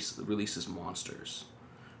and releases monsters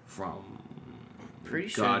from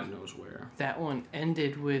Pretty God sure knows where. that one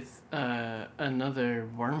ended with another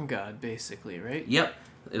worm god, basically, right? Yep.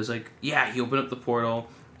 It was like, yeah, he opened up the portal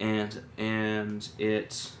and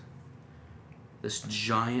it's this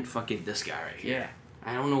giant fucking, this guy right here. Yeah.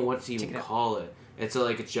 I don't know what to even call it. It's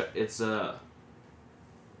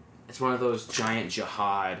one of those giant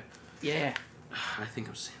jihad. Yeah. I think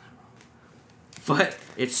I'm saying that wrong. But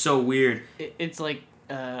it's so weird. It's like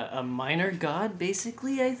a minor god,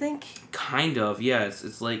 basically, I think. Kind of, yeah.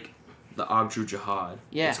 It's like the Agdru Jihad.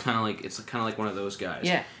 Yeah. It's kind of like one of those guys.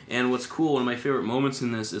 Yeah. And what's cool, one of my favorite moments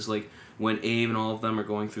in this is like when Abe and all of them are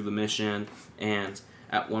going through the mission, and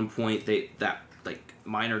at one point that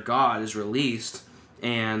minor god is released,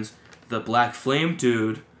 and the Black Flame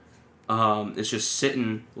dude is just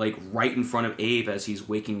sitting like right in front of Abe as he's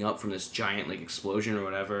waking up from this giant like explosion or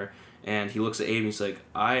whatever, and he looks at Abe and he's like,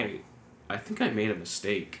 I think I made a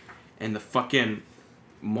mistake, and the fucking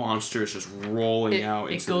monster is just rolling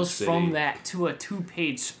out into the city. It goes from that to a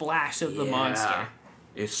 2-page splash of the monster.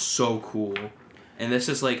 It's so cool. And this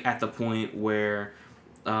is like at the point where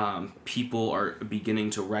people are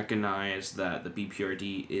beginning to recognize that the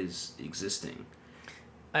BPRD is existing.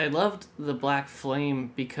 I loved the Black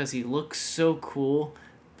Flame because he looks so cool,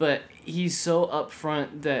 but he's so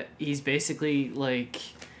upfront that he's basically like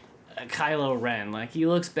a Kylo Ren. Like, he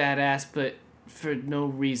looks badass, but for no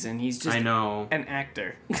reason. He's just an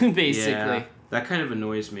actor, basically. Yeah, that kind of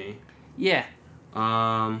annoys me. Yeah.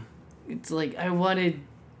 It's like, I wanted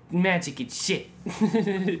magic and shit.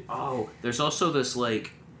 Oh, there's also this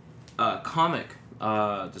like comic,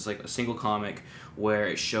 just like a single comic where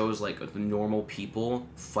it shows like the normal people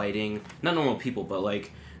fighting, not normal people, but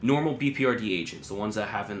like normal BPRD agents, the ones that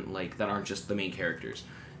haven't like, that aren't just the main characters.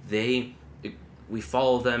 We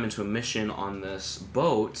follow them into a mission on this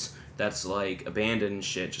boat that's like abandoned and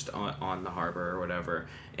shit, just on the harbor or whatever,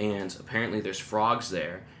 and apparently there's frogs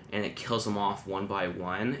there, and it kills them off one by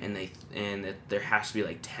one, and there has to be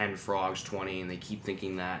like 10 frogs, 20, and they keep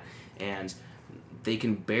thinking that, and they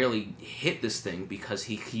can barely hit this thing because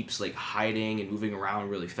he keeps like hiding and moving around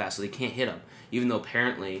really fast, so they can't hit him, even though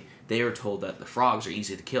apparently they were told that the frogs are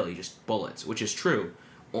easy to kill, you just bullets, which is true,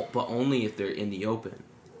 but only if they're in the open.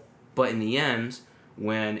 But in the end,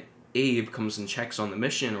 when Abe comes and checks on the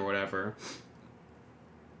mission or whatever,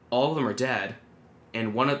 all of them are dead,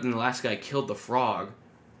 and the last guy killed the frog,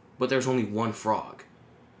 but there's only one frog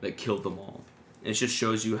that killed them all. And it just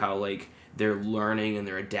shows you how like they're learning and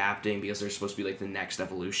they're adapting because they're supposed to be like the next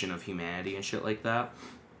evolution of humanity and shit like that.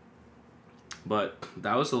 But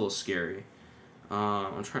that was a little scary.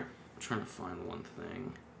 I'm trying to find one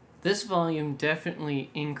thing. This volume definitely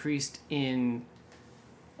increased in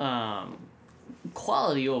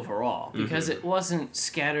quality overall, because it wasn't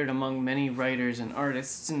scattered among many writers and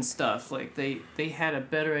artists and stuff. Like, they had a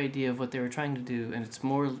better idea of what they were trying to do, and it's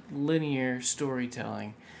more linear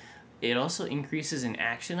storytelling. It also increases in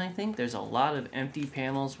action, I think. There's a lot of empty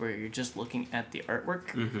panels where you're just looking at the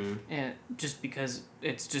artwork, and just because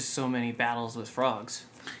it's just so many battles with frogs.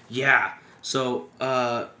 Yeah. So,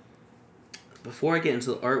 before I get into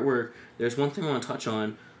the artwork, there's one thing I want to touch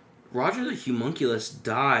on. Roger the Homunculus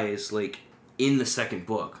dies, like, in the second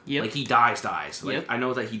book. Yep. Like, he dies. Like, yep. I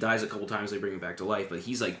know that he dies a couple times, they bring him back to life, but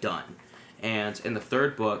he's, like, done. And in the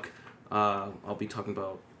third book, I'll be talking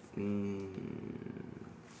about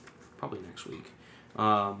probably next week.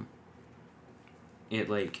 It,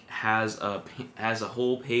 like, has a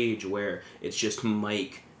whole page where it's just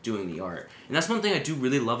Mike doing the art. And that's one thing I do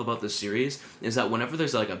really love about this series, is that whenever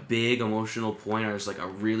there's, like, a big emotional point, or there's, like, a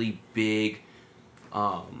really big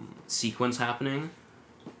sequence happening,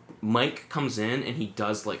 Mike comes in and he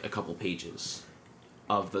does like a couple pages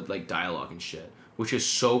of the like dialogue and shit, which is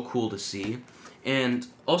so cool to see. And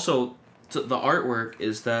also the artwork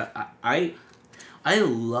is that I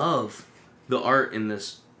love the art in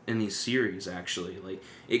these series. Actually, like,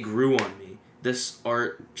 it grew on me. This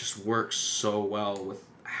art just works so well with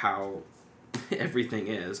how everything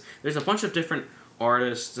is. There's a bunch of different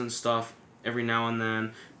artists and stuff every now and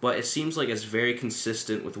then, but it seems like it's very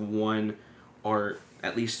consistent with one art,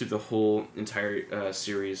 at least through the whole entire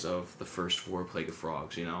series of the first 4 Plague of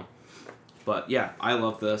Frogs, you know? But yeah, I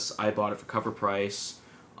love this. I bought it for cover price.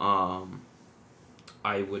 I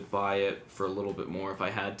would buy it for a little bit more if I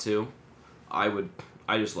had to. I would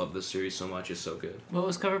I just love this series so much. It's so good. What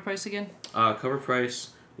was cover price again? Cover price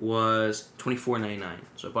was $24.99,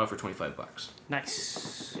 so I bought it for $25.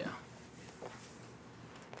 Nice. Yeah.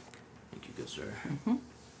 Thank you, good sir. Mm-hmm.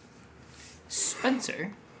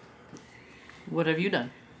 Spencer, what have you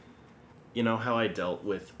done? You know how I dealt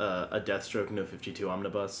with a Deathstroke New 52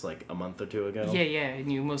 omnibus like a month or two ago? Yeah,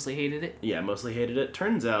 and you mostly hated it? Yeah, mostly hated it.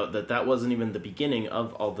 Turns out that wasn't even the beginning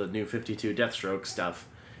of all the New 52 Deathstroke stuff.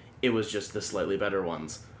 It was just the slightly better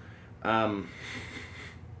ones.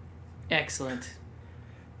 Excellent.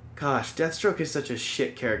 Gosh, Deathstroke is such a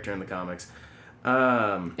shit character in the comics.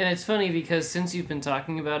 And it's funny because since you've been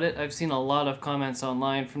talking about it, I've seen a lot of comments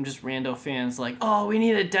online from just rando fans like, "Oh, we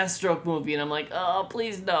need a Deathstroke movie," and I'm like, "Oh,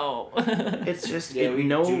 please no." It's just do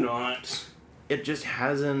not. It just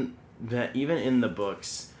hasn't that even in the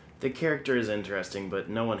books, the character is interesting, but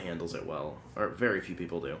no one handles it well, or very few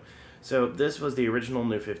people do. So this was the original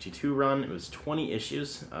New 52 run. It was 20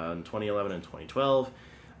 issues in 2011 and 2012.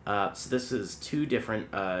 So this is two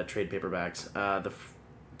different trade paperbacks.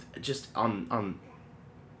 Just on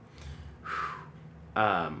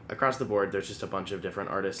across the board, there's just a bunch of different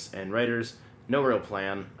artists and writers. No real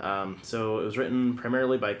plan. So it was written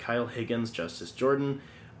primarily by Kyle Higgins, Justice Jordan,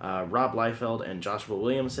 Rob Liefeld, and Joshua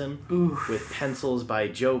Williamson, with pencils by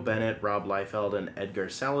Joe Bennett, Rob Liefeld, and Edgar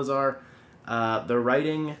Salazar. The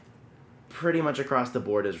writing, pretty much across the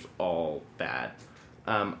board, is all bad.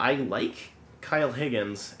 I like Kyle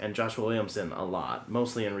Higgins and Joshua Williamson a lot,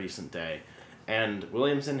 mostly in recent day. And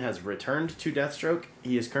Williamson has returned to Deathstroke.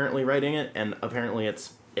 He is currently writing it, and apparently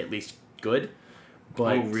it's at least good.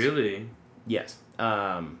 But Oh, really? yes.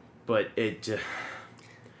 But it...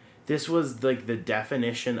 this was, like, the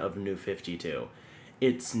definition of New 52.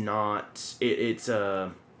 It's not... It's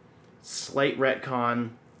a slight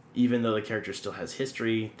retcon, even though the character still has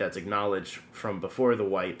history that's acknowledged from before the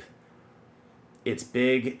wipe. It's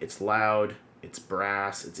big, it's loud, it's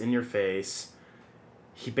brass, it's in your face.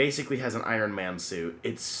 He basically has an Iron Man suit.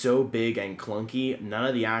 It's so big and clunky. None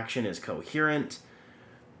of the action is coherent.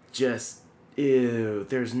 Just, ew,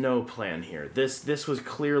 there's no plan here. This was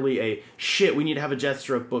clearly a, shit, we need to have a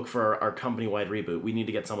Deathstroke book for our company-wide reboot. We need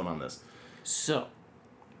to get someone on this. So,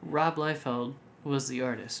 Rob Liefeld was the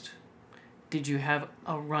artist. Did you have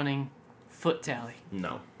a running foot tally?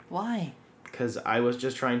 No. Why? Because I was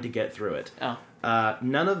just trying to get through it. Oh.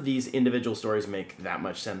 None of these individual stories make that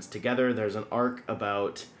much sense together. There's an arc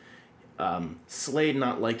about Slade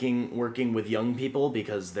not liking working with young people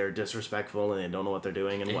because they're disrespectful and they don't know what they're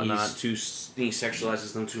doing and whatnot. He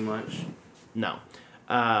sexualizes them too much. No.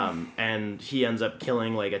 And he ends up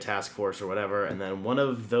killing like a task force or whatever, and then one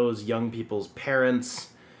of those young people's parents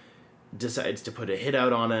decides to put a hit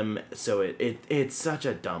out on him, so it's such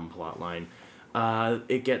a dumb plot line.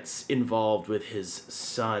 It gets involved with his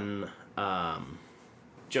son,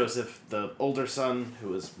 Joseph, the older son,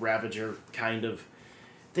 who is Ravager, kind of.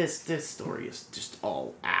 This story is just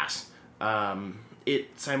all ass.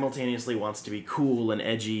 It simultaneously wants to be cool and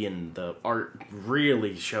edgy, and the art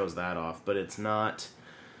really shows that off, but it's not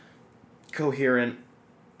coherent.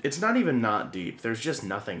 It's not even not deep. There's just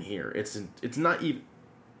nothing here. It's not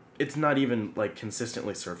even like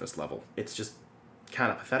consistently surface level. It's just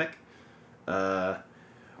kind of pathetic.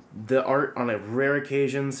 The art on a rare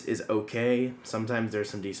occasions is okay. Sometimes there's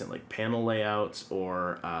some decent like panel layouts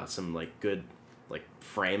or some like good like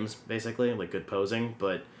frames, basically, like good posing,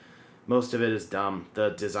 but most of it is dumb. The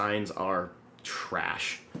designs are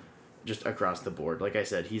trash just across the board. Like I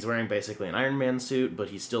said, he's wearing basically an Iron Man suit, but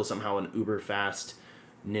he's still somehow an uber fast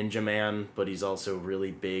ninja man, but he's also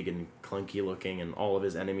really big and clunky looking, and all of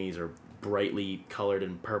his enemies are brightly colored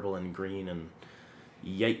in purple and green, and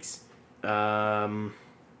yikes.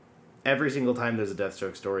 Every single time there's a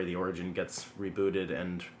Deathstroke story, the origin gets rebooted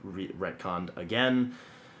and retconned again.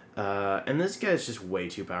 And this guy's just way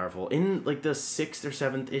too powerful. In, like, the 6th or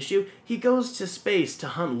 7th issue, he goes to space to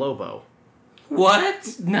hunt Lobo.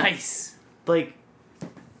 What? Nice. Like,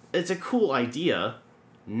 it's a cool idea.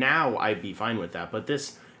 Now I'd be fine with that. But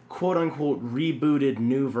this quote-unquote rebooted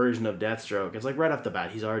new version of Deathstroke, it's like right off the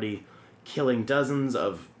bat, he's already killing dozens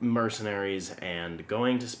of mercenaries and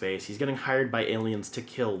going to space. He's getting hired by aliens to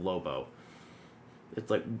kill Lobo.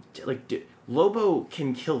 It's like Lobo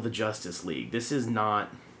can kill the Justice League. This is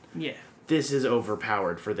not... Yeah. This is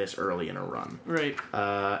overpowered for this early in a run. Right.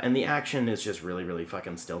 And the action is just really, really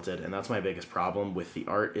fucking stilted, and that's my biggest problem with the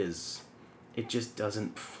art is it just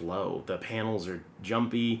doesn't flow. The panels are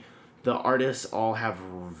jumpy. The artists all have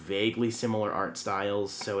vaguely similar art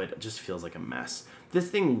styles, so it just feels like a mess. This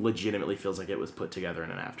thing legitimately feels like it was put together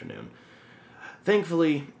in an afternoon.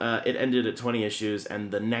 Thankfully, it ended at 20 issues, and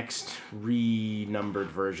the next renumbered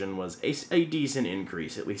version was a decent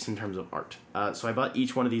increase, at least in terms of art. So I bought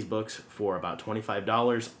each one of these books for about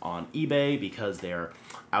 $25 on eBay because they're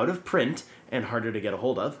out of print and harder to get a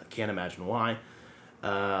hold of. I can't imagine why.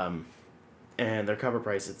 And their cover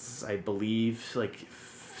price, it's, I believe, like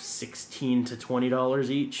 $16 to $20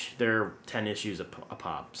 each. They're 10 issues a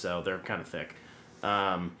pop, so they're kind of thick. So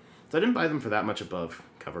I didn't buy them for that much above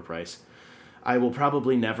cover price. I will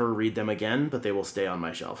probably never read them again, but they will stay on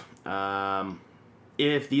my shelf.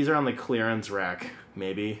 If these are on the clearance rack,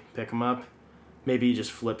 maybe pick them up. Maybe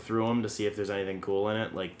just flip through them to see if there's anything cool in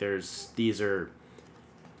it. Like, these are,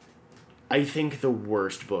 I think, the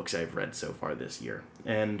worst books I've read so far this year.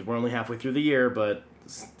 And we're only halfway through the year, but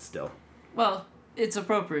still. Well, it's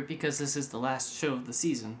appropriate because this is the last show of the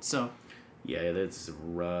season, so... Yeah, that's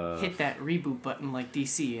rough. Hit that reboot button like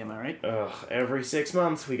DC, am I right? Ugh, every 6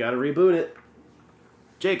 months we gotta reboot it.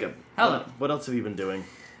 Jacob, hello. What else have you been doing?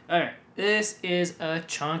 Alright, this is a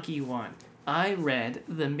chunky one. I read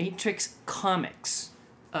the Matrix comics.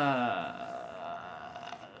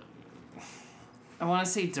 I want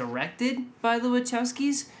to say directed by the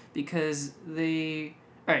Wachowskis because they...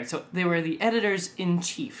 Alright, so they were the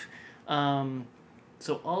editors-in-chief.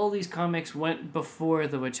 So all these comics went before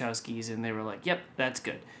the Wachowskis, and they were like, yep, that's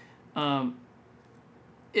good.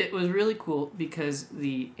 It was really cool because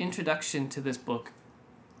the introduction to this book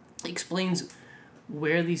explains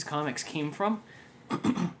where these comics came from.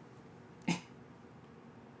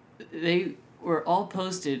 They were all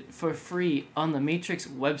posted for free on the Matrix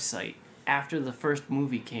website after the first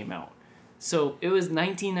movie came out. So it was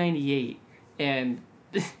 1998, and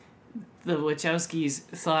the Wachowskis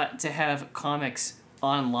thought to have comics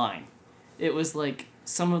online. It was like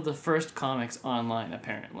some of the first comics online,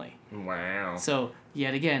 apparently. Wow. So,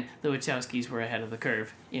 yet again, the Wachowskis were ahead of the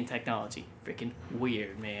curve in technology. Freaking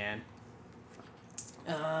weird, man.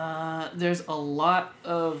 There's a lot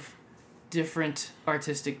of different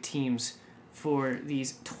artistic teams for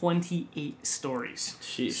these 28 stories.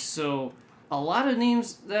 Sheesh. So, a lot of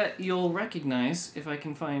names that you'll recognize if I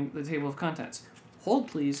can find the table of contents. Hold,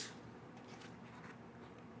 please.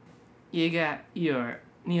 You got your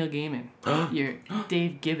Neil Gaiman, your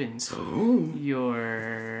Dave Gibbons,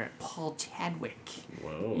 your Paul Chadwick,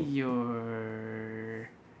 your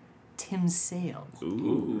Tim Sale,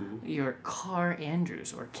 your Carr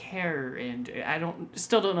Andrews or Care and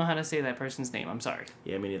still don't know how to say that person's name. I'm sorry.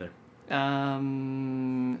 Yeah, me neither.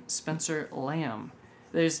 Spencer Lamb.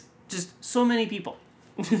 There's just so many people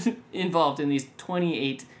involved in these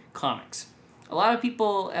 28 comics. A lot of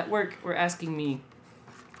people at work were asking me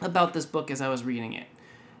about this book as I was reading it.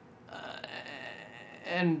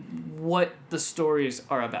 And what the stories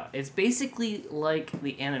are about. It's basically like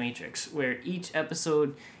the Animatrix, where each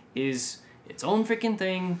episode is its own freaking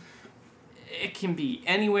thing. It can be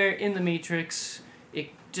anywhere in the Matrix. It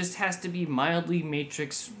just has to be mildly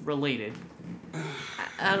Matrix related.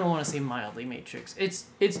 I don't want to say mildly Matrix. It's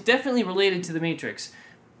definitely related to the Matrix,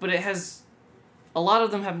 but it has... A lot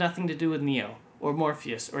of them have nothing to do with Neo, or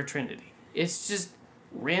Morpheus, or Trinity. It's just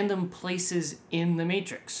random places in the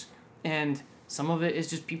Matrix. And some of it is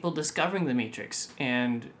just people discovering the Matrix,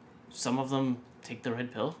 and some of them take the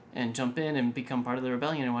red pill and jump in and become part of the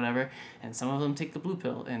rebellion or whatever, and some of them take the blue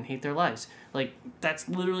pill and hate their lives. Like, that's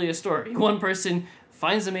literally a story. One person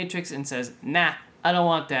finds the Matrix and says, nah, I don't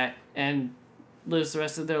want that, and lives the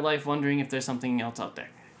rest of their life wondering if there's something else out there.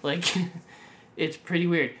 Like, it's pretty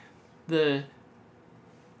weird. The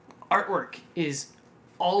artwork is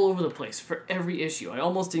all over the place for every issue. I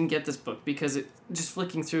almost didn't get this book because it just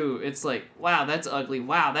flicking through, it's like, wow, that's ugly.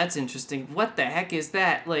 Wow, that's interesting. What the heck is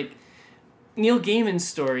that? Like, Neil Gaiman's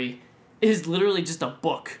story is literally just a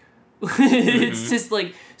book. It's just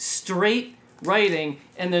like straight writing,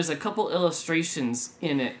 and there's a couple illustrations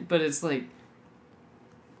in it, but it's like,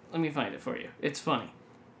 let me find it for you. It's funny.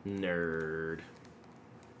 Nerd.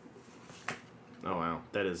 Oh, wow.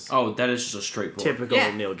 That is... Oh, that is just a straight book. Typical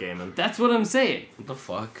Neil Gaiman. That's what I'm saying. What the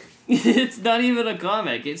fuck? It's not even a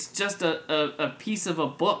comic. It's just a piece of a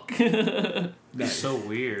book. That's so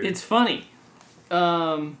weird. It's funny.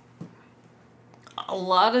 A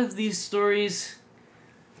lot of these stories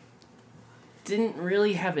didn't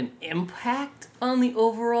really have an impact on the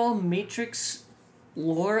overall Matrix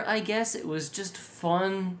lore, I guess. It was just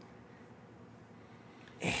fun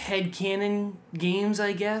headcanon games,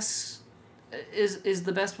 I guess, is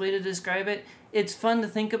the best way to describe it. It's fun to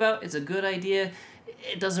think about. It's a good idea.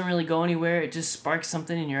 It doesn't really go anywhere. It just sparks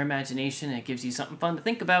something in your imagination. It gives you something fun to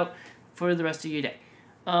think about for the rest of your day.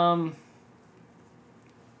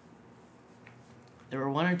 There were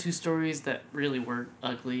 1 or 2 stories that really were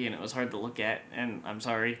ugly and it was hard to look at, and I'm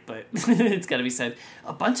sorry, but it's gotta be said.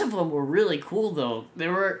 A bunch of them were really cool, though.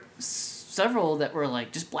 There were several that were,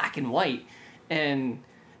 like, just black and white, and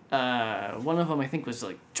one of them, I think, was,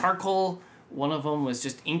 like, charcoal. One of them was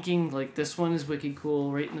just inking. Like, this one is wicked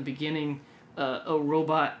cool. Right in the beginning, a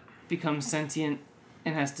robot becomes sentient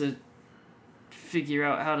and has to figure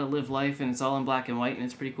out how to live life, and it's all in black and white, and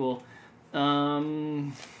it's pretty cool.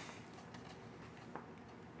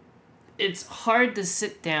 It's hard to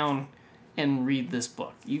sit down and read this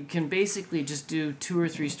book. You can basically just do 2 or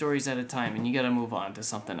 3 stories at a time, and you gotta move on to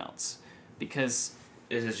something else. Because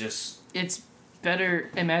it's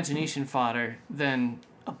better imagination fodder than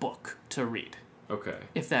a book to read. Okay.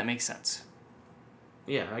 If that makes sense.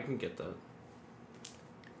 Yeah, I can get that.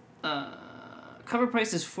 Cover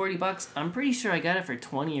price is $40. I'm pretty sure I got it for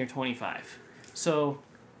 $20 or $25. So,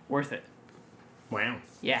 worth it. Wow.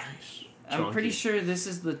 Yeah. Nice. I'm pretty sure this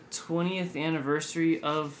is the 20th anniversary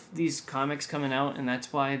of these comics coming out, and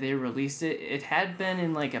that's why they released it. It had been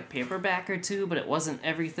in like a paperback or 2, but it wasn't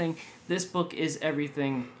everything. This book is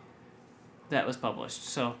everything that was published.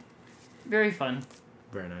 So, very fun.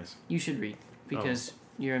 Very nice. You should read, because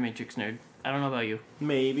you're a Matrix nerd. I don't know about you.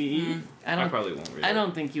 Maybe. I probably won't read it. I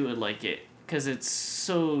don't think you would like it, because it's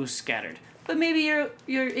so scattered. But maybe your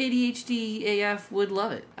ADHD AF would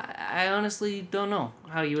love it. I honestly don't know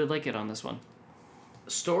how you would like it on this one.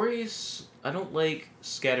 Stories, I don't like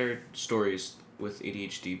scattered stories with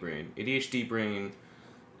ADHD brain. ADHD brain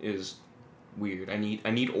is weird. I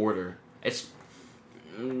need order.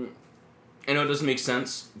 I know it doesn't make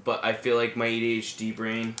sense, but I feel like my ADHD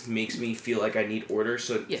brain makes me feel like I need order,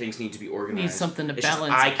 so things need to be organized. Need something to It's just,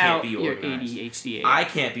 balance I can't out be your organized. ADHD AF. I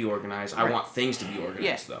can't be organized. I Right. want things to be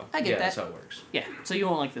organized, though. I get that. That's how it works. Yeah, so you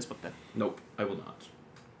won't like this book then. Nope, I will not.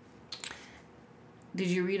 Did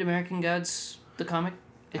you read American Gods, the comic?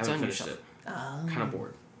 It's I haven't on your finished shelf. it. Kind of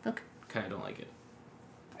bored. Okay. Kind of don't like it.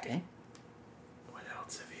 Okay. What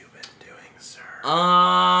else have you been doing, sir?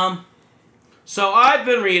 So I've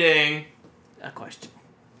been reading... A question.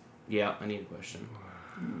 Yeah, I need a question.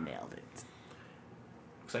 Nailed it.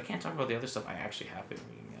 Because I can't talk about the other stuff I actually have been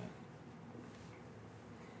reading yet.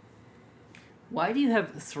 Why do you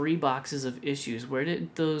have 3 boxes of issues? Where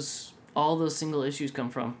did all those single issues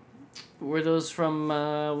come from? Were those from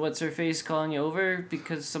What's-Her-Face calling you over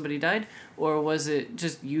because somebody died? Or was it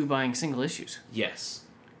just you buying single issues? Yes.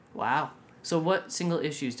 Wow. So what single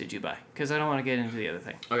issues did you buy? Because I don't want to get into the other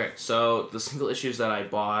thing. Okay, so the single issues that I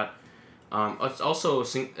bought... it's also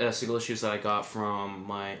single issues that I got from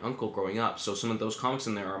my uncle growing up. So some of those comics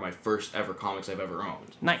in there are my first ever comics I've ever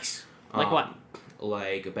owned. Nice. Like what?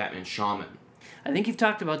 Like Batman Shaman. I think you've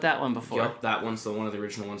talked about that one before. Yep, that one's one of the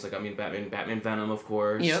original ones. Like, I mean, Batman Venom, of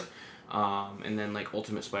course. Yep. And then, like,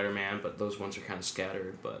 Ultimate Spider-Man, but those ones are kind of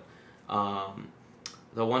scattered. But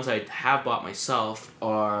the ones I have bought myself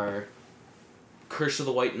are Curse of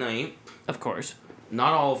the White Knight. Of course.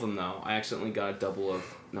 Not all of them, though. I accidentally got a double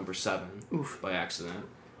of number 7 Oof. by accident.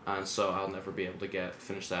 And so I'll never be able to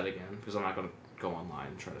finish that again, because I'm not going to go online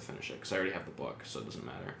and try to finish it, because I already have the book, so it doesn't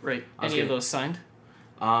matter. Right. Any of those signed?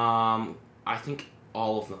 I think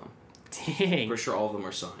all of them. Dang. For sure all of them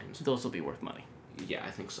are signed. Those will be worth money. Yeah,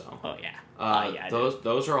 I think so. Oh, yeah. Yeah.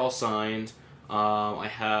 Those are all signed. I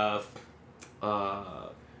have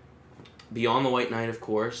Beyond the White Knight, of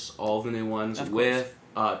course, all the new ones with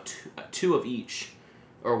two of each,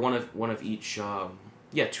 or one of each. 2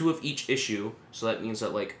 of each issue. So that means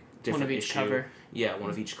that like different one of each issue. cover. Yeah, one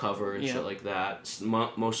of each cover and shit like that.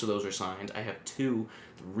 Most of those are signed. I have 2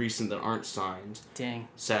 recent that aren't signed. Dang.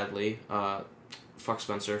 Sadly, fuck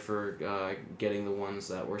Spencer for getting the ones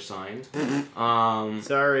that were signed.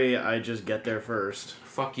 Sorry, I just get there first.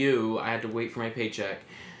 Fuck you. I had to wait for my paycheck.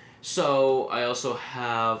 So I also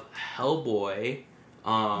have Hellboy,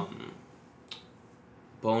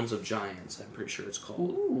 Bones of Giants. I'm pretty sure it's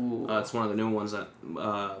called. Ooh. It's one of the new ones that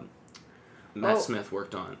Matt Smith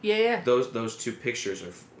worked on. Yeah. Those 2 pictures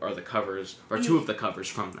are the covers, or 2 of the covers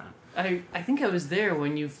from that. I think I was there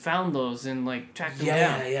when you found those and like tracked them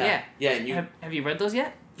down. Yeah. And you Have you read those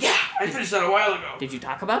yet? Yeah, I finished that a while ago. Did you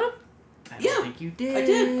talk about them? I don't think you did. I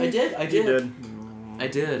did. You did. I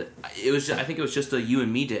did. I think it was just a you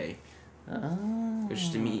and me day. Oh. It was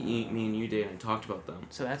just a me and you day, and I talked about them.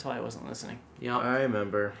 So that's why I wasn't listening. Yeah. I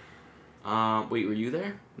remember. Wait, were you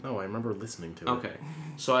there? No, I remember listening to it. Okay.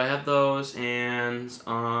 So I have those, and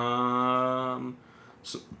some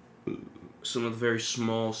of the very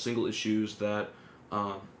small single issues that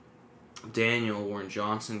Daniel Warren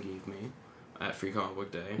Johnson gave me at Free Comic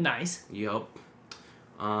Book Day. Nice. Yep.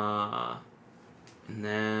 And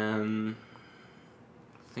then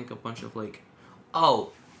I think a bunch of like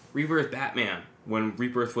Oh, Rebirth Batman. When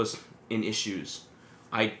Rebirth was in issues,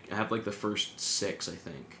 I have like the first 6, I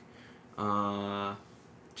think.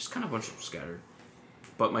 Just kind of a bunch of them scattered.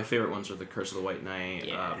 But my favorite ones are the Curse of the White Knight,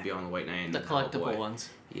 Beyond the White Knight, and the collectible Hellboy. ones.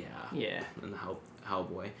 Yeah. Yeah. And the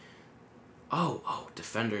Hellboy. Oh,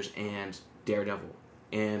 Defenders and Daredevil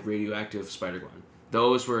and Radioactive Spider-Gwen.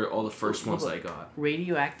 Those were all the first ones that I got.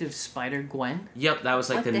 Radioactive Spider-Gwen? Yep, that was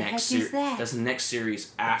like What the the next heck is that? That's the next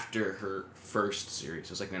series after her first series. It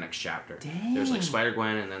was like the next chapter. Dang. There's like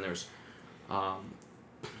Spider-Gwen, and then there's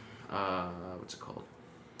what's it called?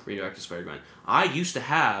 Radioactive Spider-Gwen. I used to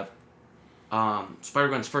have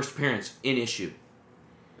Spider-Gwen's first appearance in issue,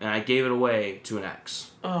 and I gave it away to an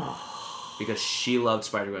ex. Oh. Because she loved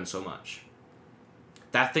Spider-Gwen so much.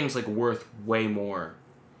 That thing's like worth way more.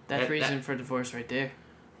 That's reason for divorce right there.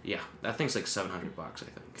 Yeah, that thing's like $700, I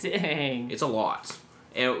think. Dang. It's a lot.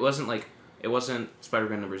 And it wasn't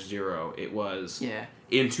Spider-Man number 0. It was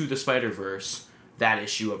Into the Spider-Verse, that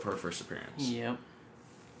issue of her first appearance. Yep.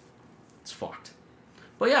 It's fucked.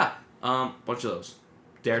 But yeah, bunch of those.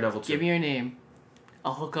 Daredevil 2. Give me your name.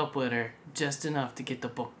 I'll hook up with her just enough to get the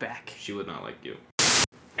book back. She would not like you.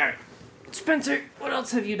 Alright. Spencer, what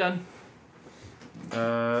else have you done?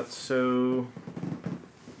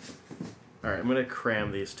 Alright, I'm gonna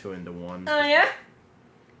cram these 2 into one. Oh, yeah?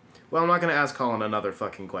 Well, I'm not gonna ask Colin another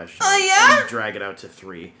fucking question. Oh, yeah? And drag it out to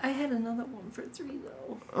 3. I had another one for 3,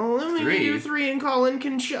 though. Oh, let me 3? do 3 and Colin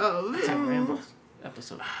can shove. It's on Rambles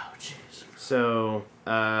episode. Oh, jeez. So,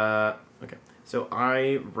 okay. So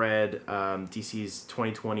I read DC's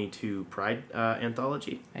 2022 Pride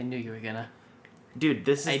anthology. I knew you were gonna. Dude,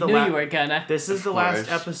 this is I the knew you were gonna. This is Of the last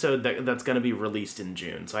course. episode that's going to be released in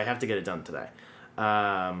June, so I have to get it done today.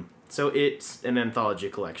 So it's an anthology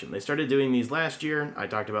collection. They started doing these last year. I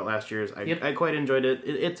talked about last year's. I quite enjoyed it.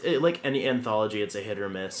 It's like any anthology, it's a hit or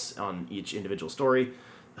miss on each individual story.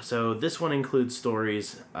 So this one includes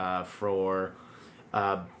stories for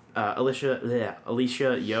Alicia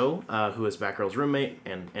Yeoh, who is Batgirl's roommate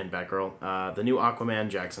and Batgirl, the new Aquaman,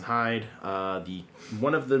 Jackson Hyde,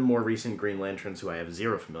 one of the more recent Green Lanterns who I have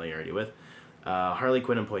zero familiarity with, Harley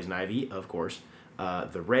Quinn and Poison Ivy, of course,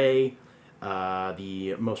 the Ray,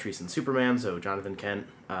 the most recent Superman, so Jonathan Kent,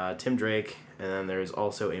 Tim Drake, and then there's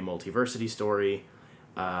also a multiversity story,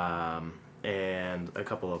 and a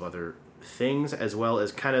couple of other things, as well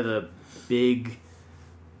as kind of the big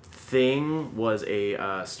thing was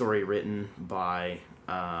a story written by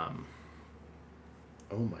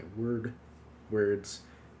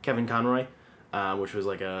Kevin Conroy, which was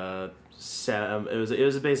like it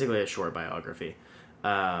was basically a short biography.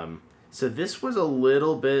 So this was a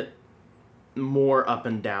little bit more up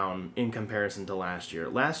and down in comparison to last year.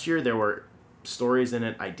 Last year there were stories in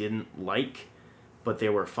it I didn't like, but they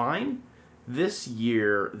were fine. This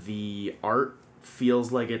year the art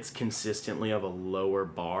feels like it's consistently of a lower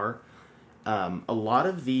bar. A lot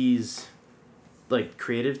of these like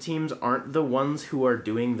creative teams aren't the ones who are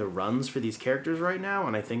doing the runs for these characters right now,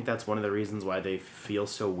 and I think that's one of the reasons why they feel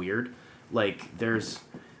so weird. Like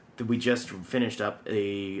we just finished up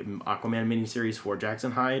a Aquaman miniseries for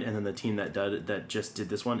Jackson Hyde, and then the team that just did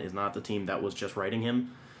this one is not the team that was just writing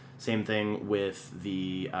him. Same thing with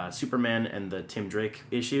the Superman and the Tim Drake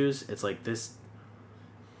issues. It's like this.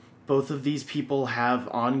 Both of these people have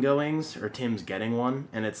ongoings, or Tim's getting one,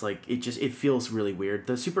 and it's like it feels really weird.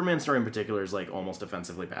 The Superman story in particular is like almost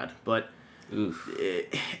offensively bad, but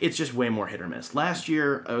it's just way more hit or miss. Last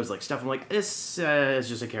year I was like stuff. I'm like, this is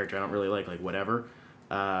just a character I don't really like whatever.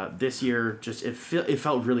 This year just it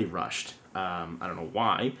felt really rushed. I don't know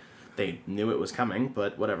why. They knew it was coming,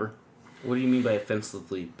 but whatever. What do you mean by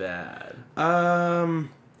offensively bad?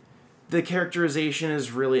 The characterization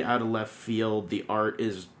is really out of left field. The art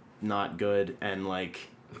is not good, and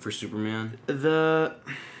like For Superman? Okay,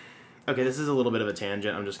 this is a little bit of a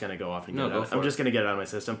tangent. I'm just gonna go off and get it out. I'm just gonna get it out of my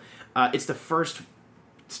system. It's the first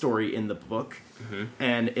story in the book,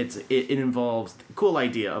 and it involves cool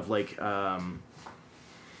idea of like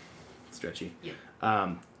stretchy.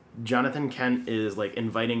 Yeah. Jonathan Kent is like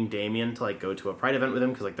inviting Damian to like go to a Pride event with him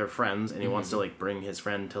because like they're friends, and he wants to like bring his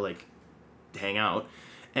friend to like hang out.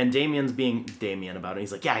 And Damian's being Damian about it.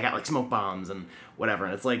 He's like, yeah, I got like smoke bombs and whatever.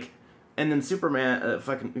 And it's like, and then Superman,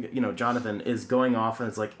 Jonathan is going off, and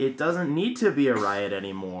it's like, it doesn't need to be a riot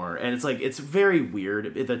anymore. And it's like, it's very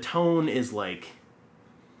weird. The tone is like,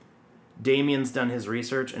 Damian's done his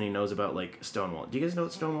research and he knows about like Stonewall. Do you guys know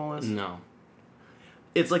what Stonewall is? No.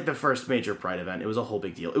 It's like the first major Pride event. It was a whole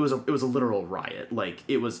big deal. It was a literal riot. Like,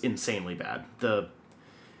 it was insanely bad. There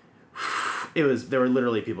were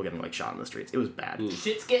literally people getting like shot in the streets. It was bad.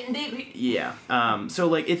 Shit's getting deep. Yeah. So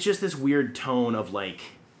like it's just this weird tone of like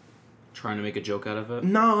Trying to make a joke out of it?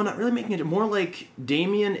 No, not really making it. More like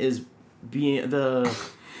Damien is being the...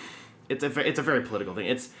 It's a very political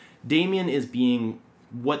thing. Damien is being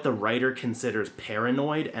what the writer considers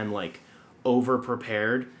paranoid and, like,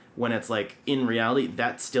 over-prepared, when it's, like, in reality,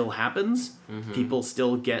 that still happens. Mm-hmm. People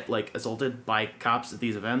still get, like, assaulted by cops at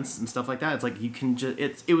these events and stuff like that. It's like, you can just...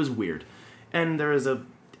 It was weird. And there is a...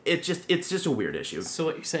 It's just a weird issue. So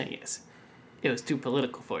what you're saying is, it was too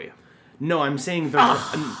political for you. No, I'm saying no.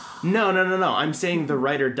 I'm saying the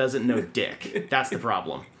writer doesn't know dick. That's the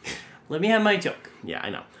problem. Let me have my joke. Yeah, I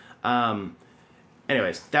know.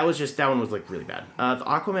 Anyways, that one was like really bad. The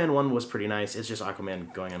Aquaman one was pretty nice. It's just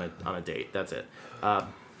Aquaman going on a date. That's it.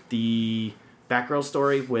 The Batgirl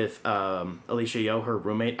story with Alicia Yeoh, her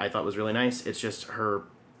roommate, I thought was really nice. It's just her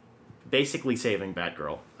basically saving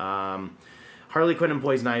Batgirl. Harley Quinn and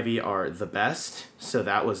Poison Ivy are the best, so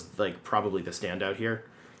that was like probably the standout here.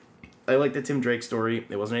 I like the Tim Drake story.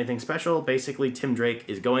 It wasn't anything special. Basically, Tim Drake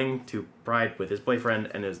is going to Pride with his boyfriend,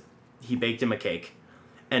 and he baked him a cake.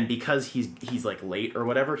 And because he's like late or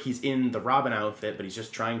whatever, he's in the Robin outfit, but he's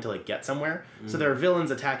just trying to like get somewhere. So there are villains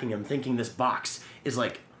attacking him, thinking this box is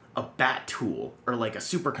like a bat tool or like a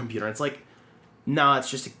supercomputer. It's like, no, it's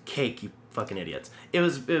just a cake, you fucking idiots. It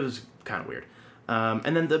was kind of weird.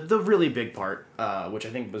 And then the really big part, which I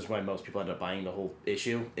think was why most people ended up buying the whole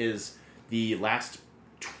issue, is the last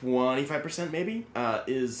 25% maybe,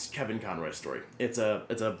 is Kevin Conroy's story. It's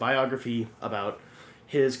a biography about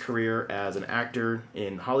his career as an actor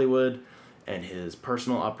in Hollywood and his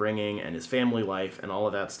personal upbringing and his family life and all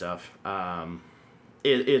of that stuff.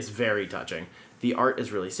 It's very touching. The art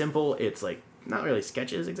is really simple. It's like not really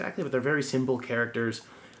sketches exactly, but they're very simple characters.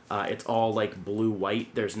 It's all like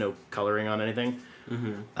blue-white. There's no coloring on anything.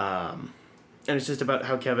 Mm-hmm. And it's just about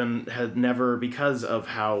how Kevin had never, because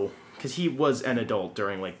he was an adult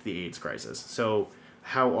during like the AIDS crisis. So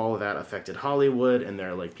how all of that affected Hollywood, and there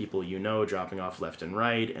are like people dropping off left and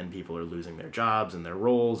right, and people are losing their jobs and their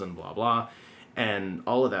roles and blah blah, and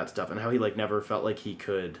all of that stuff, and how he like never felt like he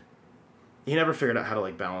never figured out how to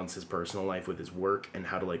like balance his personal life with his work and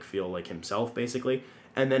how to like feel like himself basically.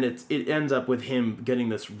 And then it ends up with him getting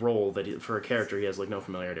this role that for a character he has like no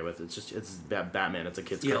familiarity with. It's Batman. It's a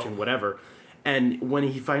kid's cartoon, whatever. And when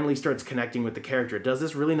he finally starts connecting with the character, it does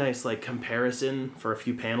this really nice like comparison for a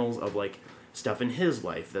few panels of like stuff in his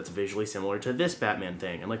life that's visually similar to this Batman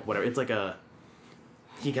thing, and like whatever. It's like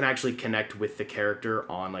he can actually connect with the character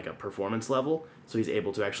on like a performance level, so he's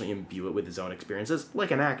able to actually imbue it with his own experiences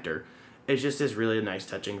like an actor. It's just this really nice,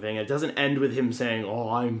 touching thing. It doesn't end with him saying, "Oh,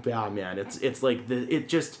 I'm Batman." It's like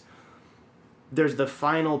there's the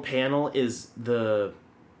final panel is the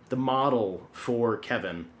model for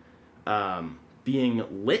Kevin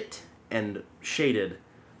being lit and shaded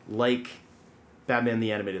like Batman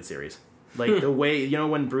the Animated Series. Like the way,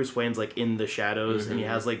 when Bruce Wayne's like in the shadows and he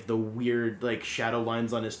has like the weird like shadow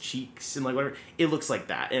lines on his cheeks and like whatever, it looks like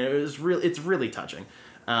that. And it's really touching.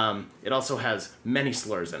 It also has many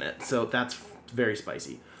slurs in it, so that's very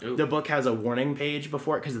spicy. Ooh. The book has a warning page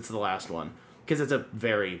before it because it's the last one. Because it's a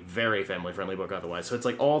very, very family-friendly book otherwise. So it's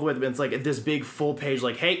like all the way, it's like this big full page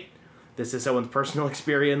like, hey, this is someone's personal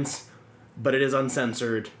experience, but it is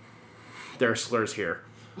uncensored. There are slurs here.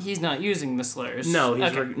 He's not using the slurs. No,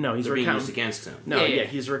 he's okay. He's being recounting used against him. No, yeah,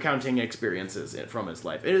 he's recounting experiences from his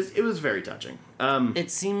life. It was very touching. It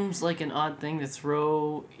seems like an odd thing to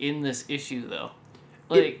throw in this issue, though.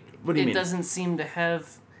 Like, what do you mean? It doesn't seem to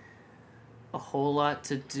have a whole lot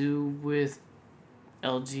to do with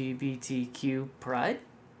LGBTQ pride.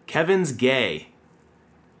 Kevin's gay.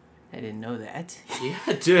 I didn't know that. Yeah,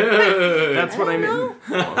 dude. That's what I meant.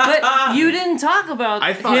 But you didn't talk about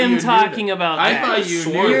him talking about that. I thought you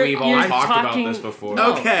knew we've all talked about this before.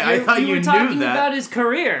 Okay, I thought you knew that. You were talking about his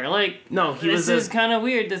career. Like, no, this is kind of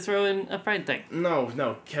weird to throw in a pride thing.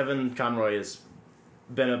 No. Kevin Conroy has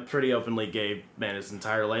been a pretty openly gay man his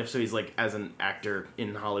entire life, so he's like, as an actor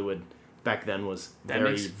in Hollywood back then was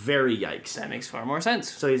very yikes. That makes far more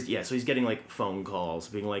sense. So he's getting like phone calls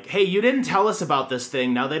being like, hey, you didn't tell us about this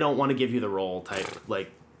thing, now they don't want to give you the role type,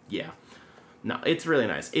 like, yeah. No, it's really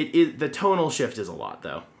nice. The tonal shift is a lot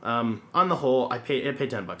though. On the whole, I paid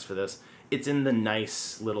 $10 for this. It's in the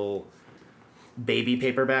nice little baby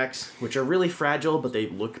paperbacks, which are really fragile, but they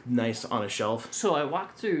look nice on a shelf. So I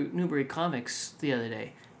walked through Newbury Comics the other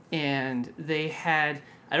day, and they had,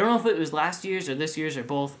 I don't know if it was last year's or this year's or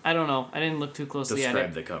both. I don't know. I didn't look too closely at it.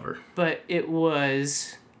 Describe the cover. But it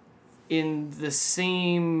was in the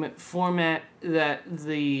same format that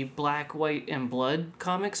the Black, White, and Blood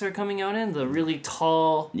comics are coming out in. The really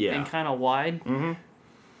tall and kind of wide. Mm-hmm.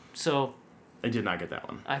 So I did not get that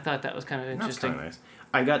one. I thought that was kind of That's interesting. kind of nice.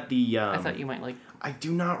 I got the... I thought you might like... I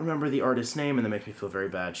do not remember the artist's name, and that makes me feel very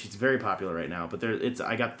bad. She's very popular right now, but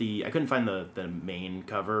I couldn't find the main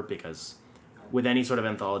cover, because with any sort of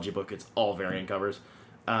anthology book, it's all variant covers.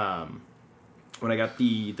 When I got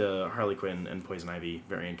the Harley Quinn and Poison Ivy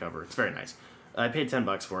variant cover, it's very nice. I paid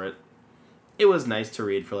 $10 for it. It was nice to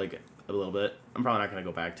read for like a little bit. I'm probably not going to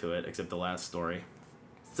go back to it, except the last story.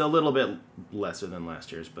 It's a little bit lesser than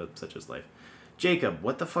last year's, but such is life. Jacob,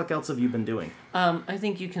 what the fuck else have you been doing? I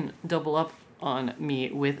think you can double up on me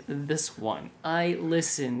with this one. I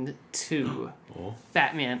listened to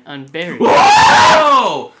Batman Unburied.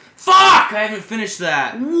 Whoa! Fuck! I haven't finished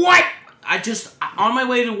that. What? On my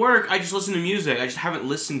way to work, I just listen to music. I just haven't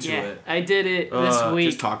listened to it. I did it this week.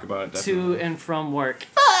 Just talk about it, to and from work.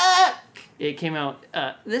 It came out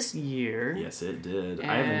this year. Yes, it did.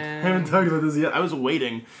 I haven't talked about this yet. I was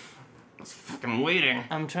waiting. I was fucking waiting.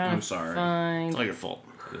 I'm sorry. Find... It's all your fault.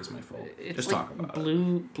 It is my fault. It's just like talk about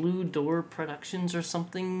it. Blue Door Productions or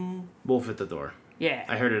something. Wolf at the Door. Yeah.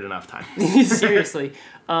 I heard it enough times. Seriously.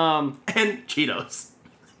 And Cheetos.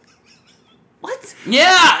 What?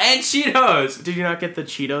 Yeah, and Cheetos. Did you not get the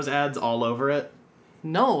Cheetos ads all over it?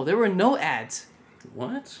 No, there were no ads.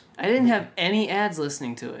 What? I didn't have any ads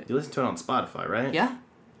listening to it. You listened to it on Spotify, right? Yeah.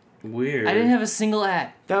 Weird. I didn't have a single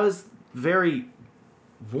ad. That was very...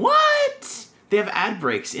 What? They have ad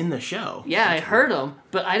breaks in the show. Yeah, I heard them,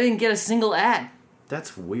 but I didn't get a single ad.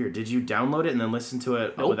 That's weird. Did you download it and then listen to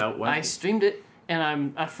it without what? I streamed it, and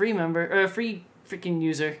I'm a free member, or a free freaking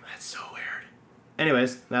user. That's so weird.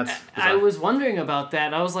 Anyways, that's bizarre. I was wondering about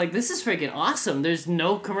that. I was like, this is freaking awesome. There's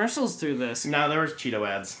no commercials through this. No, there was Cheeto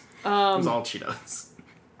ads. It was all Cheetos.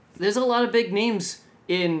 There's a lot of big names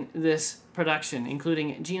in this production,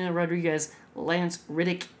 including Gina Rodriguez, Lance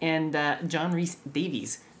Riddick, and John Rhys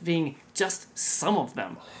Davies, being just some of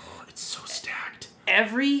them. Oh, it's so stacked.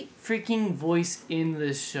 Every freaking voice in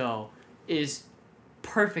this show is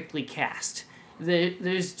perfectly cast.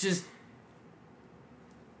 There's just...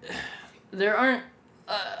 There aren't...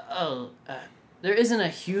 there isn't a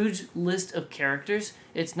huge list of characters.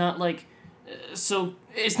 It's not like...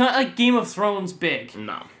 it's not like Game of Thrones big.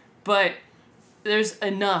 No. But there's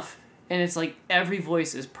enough, and it's like every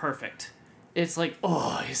voice is perfect. It's like,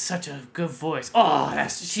 oh, he's such a good voice. Oh,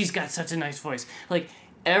 she's got such a nice voice. Like,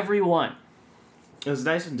 everyone. It was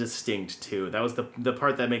nice and distinct, too. That was the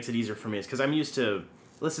part that makes it easier for me, is because I'm used to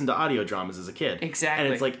listen to audio dramas as a kid. Exactly.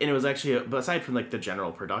 And it's like, and it was actually, aside from like the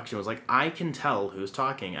general production, it was like, I can tell who's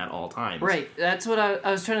talking at all times. Right. That's what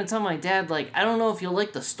I was trying to tell my dad. Like, I don't know if you'll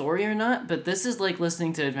like the story or not, but this is like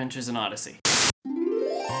listening to Adventures in Odyssey.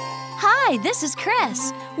 Hi, this is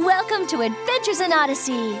Chris. Welcome to Adventures in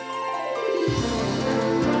Odyssey.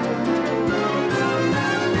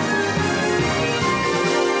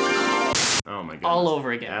 Oh my goodness. All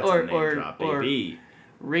over again. That's a name drop, baby.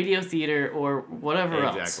 Radio theater or whatever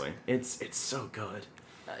else. Exactly. It's so good.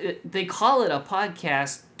 They call it a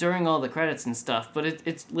podcast during all the credits and stuff, but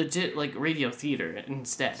it's legit like radio theater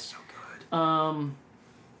instead. So good.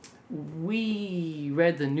 We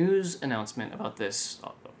read the news announcement about this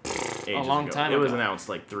a long time ago. It was announced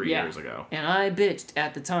like 3 years ago. And I bitched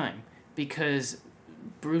at the time because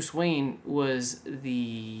Bruce Wayne was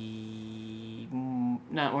the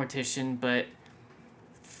not mortician, but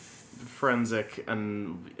forensic,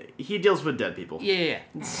 and he deals with dead people. Yeah.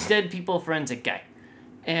 Dead people forensic guy.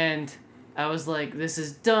 And I was like, this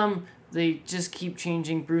is dumb. They just keep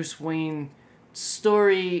changing Bruce Wayne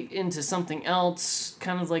story into something else,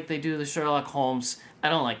 kind of like they do the Sherlock Holmes. I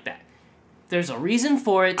don't like that. There's a reason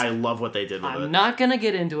for it. I love what they did with it. I'm not gonna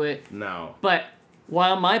get into it. No. But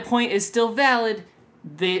while my point is still valid,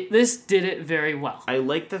 this did it very well. I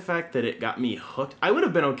like the fact that it got me hooked. I would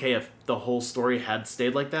have been okay if the whole story had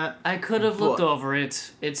stayed like that. I could have looked over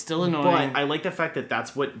it. It's still annoying. But I like the fact that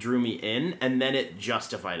that's what drew me in, and then it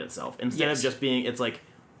justified itself. Instead of just being, it's like,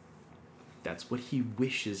 that's what he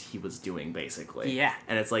wishes he was doing, basically. Yeah.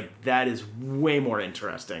 And it's like, that is way more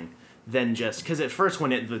interesting than just, because at first when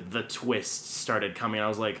the twist started coming, I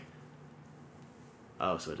was like,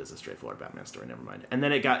 oh, so it is a straightforward Batman story, never mind. And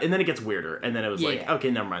then it gets weirder, and then it was like, okay,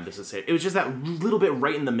 never mind, this is safe. It was just that little bit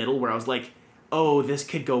right in the middle where I was like, oh, this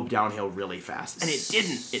could go downhill really fast. And it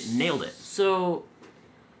didn't. It nailed it. So,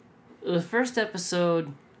 the first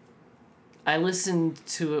episode, I listened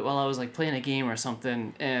to it while I was like playing a game or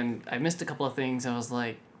something, and I missed a couple of things. I was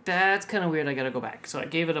like, that's kind of weird, I gotta go back. So I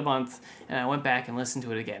gave it a month, and I went back and listened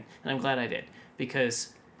to it again. And I'm glad I did,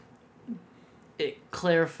 because it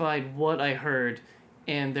clarified what I heard,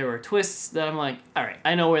 and there were twists that I'm like, alright,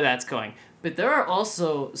 I know where that's going. But there are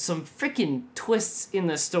also some freaking twists in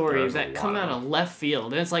the story that come out of left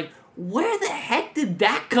field. And it's like, where the heck did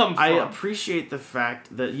that come from? I appreciate the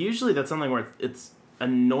fact that usually that's something where it's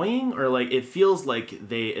annoying or like it feels like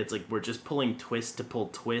it's like we're just pulling twist to pull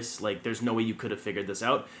twists, like there's no way you could have figured this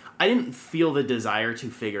out. I didn't feel the desire to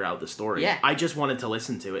figure out the story. Yeah. I just wanted to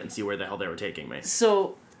listen to it and see where the hell they were taking me.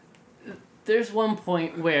 So there's one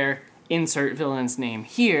point where insert villain's name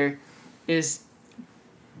here is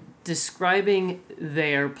describing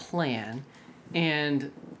their plan,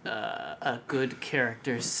 and a good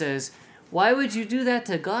character says, "Why would you do that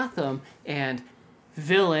to Gotham?" And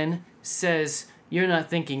villain says, "You're not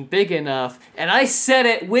thinking big enough." And I said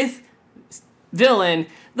it with villain,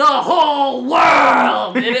 "The whole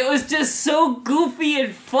world!" And it was just so goofy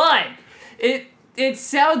and fun. It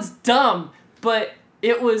sounds dumb, but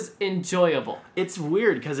it was enjoyable. It's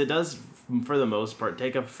weird because it does, for the most part,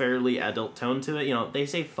 take a fairly adult tone to it. You know, they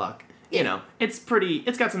say fuck. You know, it's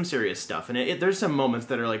got some serious stuff in it. There's some moments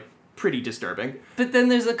that are, like, pretty disturbing. But then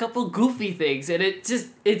there's a couple goofy things, and it's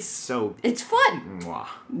fun. Mwah.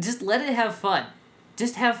 Just let it have fun.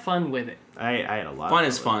 Just have fun with it. I had a lot Fun of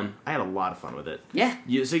is fun. I had a lot of fun with it. Yeah.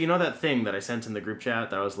 So you know that thing that I sent in the group chat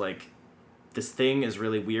that I was like, this thing is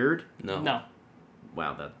really weird? No.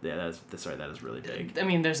 Wow, that is really big. I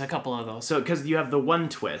mean, there's a couple of those. So, because you have the one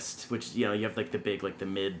twist, which, you know, you have, like, the big, like, the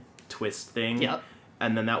mid-twist thing. Yep.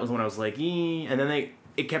 And then that was when I was like, and then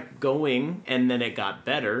it kept going, and then it got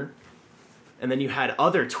better. And then you had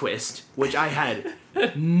other twist, which I had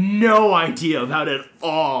no idea about at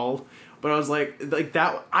all. But I was like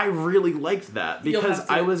that, I really liked that. Because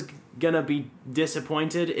I was gonna be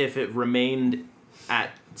disappointed if it remained at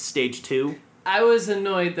stage 2. I was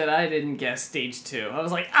annoyed that I didn't guess stage 2. I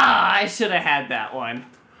was like, I should have had that one.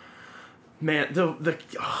 Man,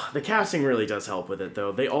 the casting really does help with it,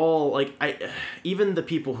 though. They all, like, even the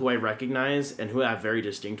people who I recognize and who have very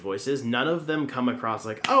distinct voices, none of them come across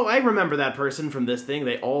like, oh, I remember that person from this thing.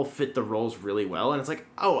 They all fit the roles really well, and it's like,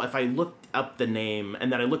 oh, if I look up the name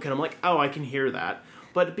and then I look at them, like, oh, I can hear that.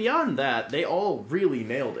 But beyond that, they all really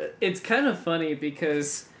nailed it. It's kind of funny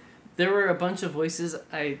because there were a bunch of voices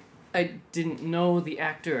I didn't know the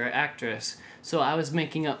actor or actress, so I was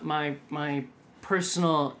making up my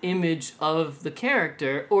personal image of the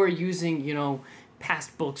character or using, you know,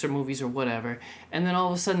 past books or movies or whatever, and then all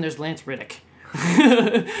of a sudden there's Lance Reddick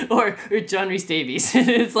or John Rhys Davies.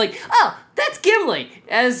 It's like, oh, that's Gimli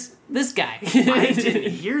as this guy. I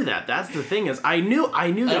didn't hear that. That's the thing, is I knew that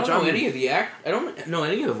I don't John. know any of the I don't know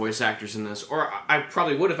any of the voice actors in this, or I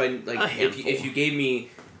probably would if I if you gave me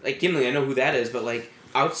like Gimli. I know who that is, but like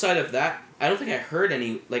outside of that, I don't think I heard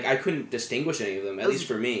any, like, I couldn't distinguish any of them, at least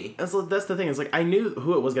for me. That's the thing, is, like, I knew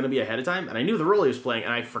who it was going to be ahead of time, and I knew the role he was playing,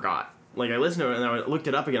 and I forgot. Like, I listened to it, and I looked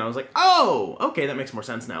it up again, and I was like, oh, okay, that makes more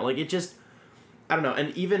sense now. Like, it just, I don't know,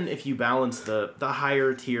 and even if you balance the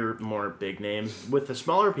higher tier, more big names, with the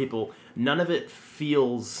smaller people, none of it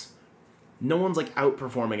feels, no one's, like,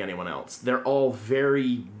 outperforming anyone else. They're all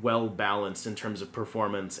very well balanced in terms of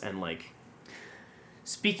performance and, like...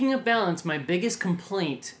 Speaking of balance, my biggest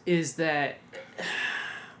complaint is that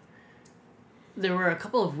there were a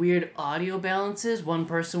couple of weird audio balances. One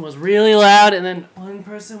person was really loud, and then one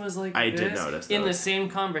person was like did notice in the those. same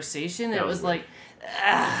conversation. It was weird. like,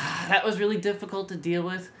 that was really difficult to deal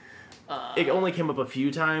with. It only came up a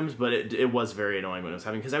few times, but it was very annoying when it was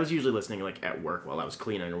happening, because I was usually listening, like, at work while I was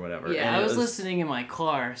cleaning or whatever. Yeah, and I was listening in my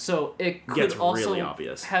car, so it could gets also really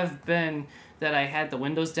obvious. have been that I had the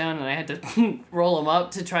windows down and I had to roll them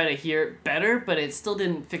up to try to hear it better, but it still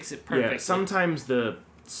didn't fix it perfectly. Yeah, sometimes the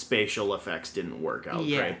spatial effects didn't work out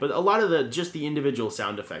Yeah. right, but a lot of the individual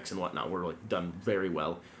sound effects and whatnot were, like, done very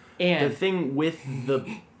well. And The thing with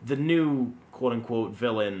the new quote unquote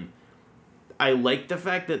villain, I like the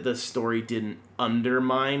fact that the story didn't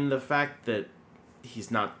undermine the fact that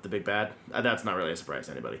he's not the big bad. That's not really a surprise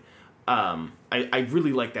to anybody. I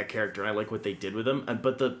really like that character, and I like what they did with him.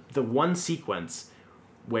 But the one sequence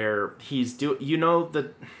where he's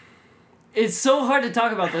it's so hard to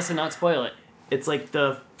talk about this and not spoil it. It's like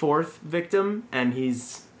the 4th victim, and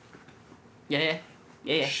he's... Yeah.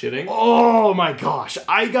 Shitting? Oh my gosh,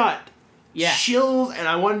 I got Yeah. chills, and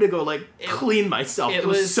I wanted to go, like, clean myself. It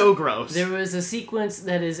was so gross. There was a sequence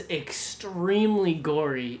that is extremely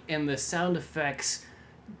gory, and the sound effects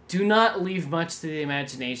do not leave much to the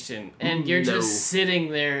imagination. And you're No. just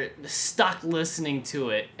sitting there, stuck listening to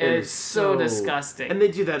it. And It it's was so disgusting. And they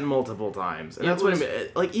do that multiple times. And It that's was- what I mean.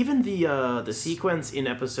 Like, even the sequence in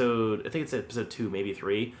episode, I think it's episode 2, maybe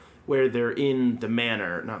 3, where they're in the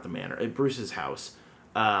manor, not the manor, at Bruce's house.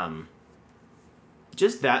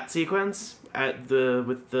 just that sequence with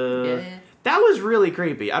the Yeah. that was really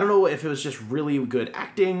creepy. I don't know if it was just really good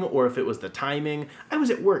acting or if it was the timing. I was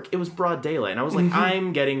at work. It was broad daylight, and I was like,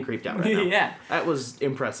 I'm getting creeped out right now. Yeah. That was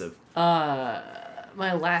impressive.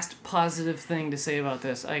 My last positive thing to say about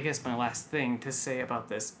this, I guess my last thing to say about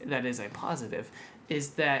this that is a positive,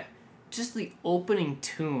 is that just the opening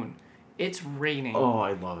tune, it's raining. Oh,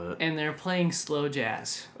 I love it. And they're playing slow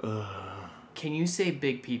jazz. Can you say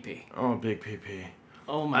Big PP? Oh, Big PP.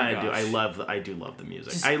 Oh my gosh. I do love the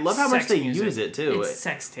music. Just I love how much sex they music. use it too. It's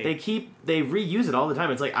sex tape. They reuse it all the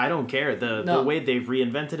time. It's like I don't care. The No. way they've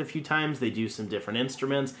reinvented a few times, they do some different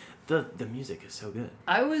instruments. The music is so good.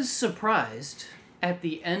 I was surprised at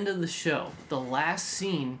the end of the show. The last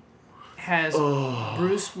scene has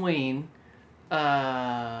Bruce Wayne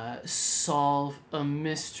solve a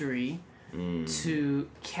mystery to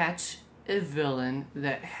catch a villain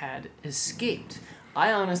that had escaped.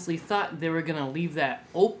 I honestly thought they were going to leave that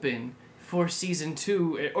open for season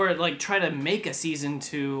 2, or like try to make a season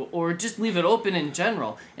 2, or just leave it open in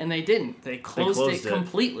general, and they didn't. They closed it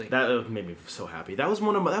completely. That made me so happy. That was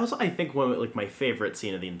I think one of like my favorite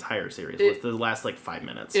scene of the entire series. Was the last like 5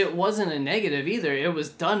 minutes. It wasn't a negative either. It was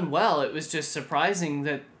done well. It was just surprising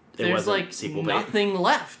that there's like nothing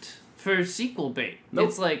left for sequel bait. Nope.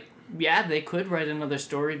 It's like, yeah, they could write another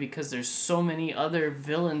story because there's so many other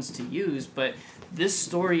villains to use, but this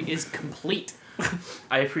story is complete.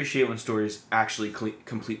 I appreciate when stories actually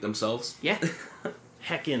complete themselves. Yeah.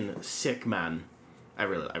 Heckin' sick, man. I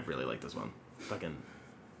really like this one. Fucking.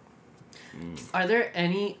 Are there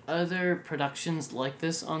any other productions like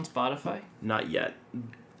this on Spotify? Not yet.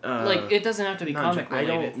 Like, it doesn't have to be comic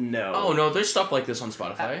related. I don't know. Oh no, there's stuff like this on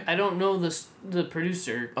Spotify. I don't know the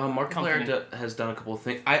producer. Markiplier has done a couple of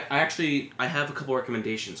things. I have a couple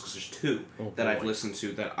recommendations because there's two that I've listened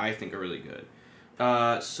to that I think are really good.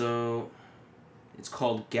 So it's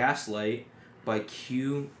called Gaslight by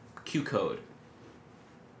Q Code.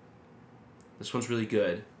 This one's really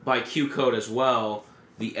good. By Q Code as well,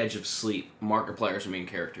 The Edge of Sleep. Markiplier's the main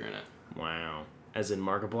character in it. Wow. As in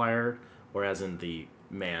Markiplier, or as in the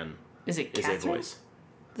man? Is it Is Catherine? a voice.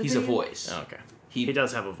 He's a voice. Oh, okay. He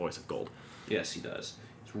does have a voice of gold. Yes, he does.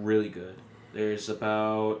 It's really good. There's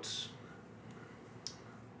about...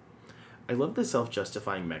 I love the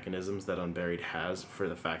self-justifying mechanisms that Unburied has for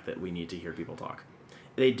the fact that we need to hear people talk.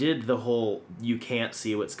 They did the whole you can't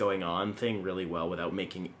see what's going on thing really well without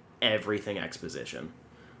making everything exposition.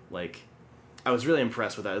 Like, I was really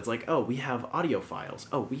impressed with that. It's like, oh, we have audio files.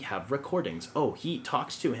 Oh, we have recordings. Oh, he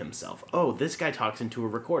talks to himself. Oh, this guy talks into a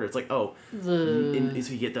recorder. It's like, oh, so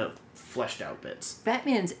you get the fleshed out bits.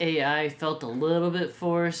 Batman's AI felt a little bit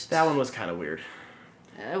forced. That one was kind of weird.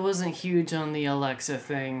 I wasn't huge on the Alexa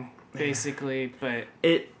thing, basically, but...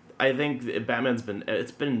 I think Batman's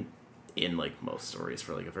been in, like, most stories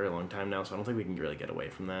for, like, a very long time now, so I don't think we can really get away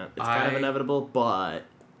from that. It's kind of inevitable, but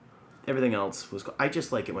everything else was... I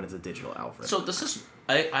just like it when it's a digital Alfred. So this is...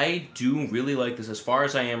 I do really like this as far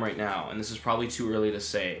as I am right now, and this is probably too early to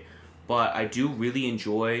say, but I do really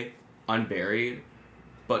enjoy Unburied,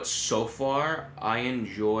 but so far, I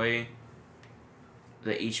enjoy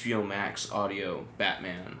the HBO Max audio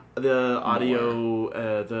Batman. The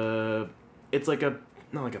audio, it's like a...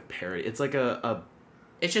 Not like a parody. It's like a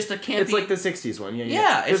It's just a campy... It's like the 60s one. Yeah,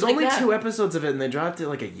 Yeah, There's it's like only that. 2 episodes of it, and they dropped it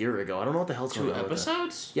like a year ago. I don't know what the hell's going on with that. 2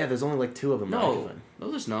 episodes? Yeah, there's only like 2 of them. No,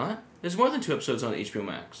 there's not. There's more than 2 episodes on HBO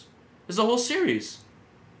Max. There's a whole series.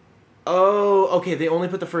 Oh, okay. They only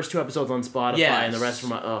put the first 2 episodes on Spotify, Yes. and the rest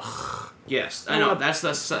from... Ugh. Yes, I know. That's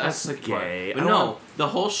the gay. But no, the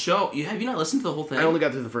whole show... Have you not listened to the whole thing? I only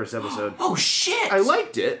got through the first episode. Oh, shit! I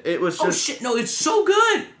liked it. It was just... Oh, shit! No, it's so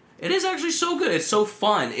good! It is actually so good. It's so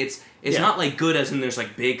fun. It's not like good as in there's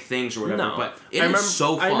like big things or whatever, but it is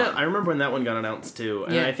so fun. I remember when that one got announced too,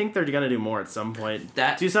 and I think they're gonna do more at some point.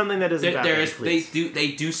 Do something that isn't Batman, please.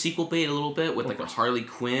 They do sequel bait a little bit with like a Harley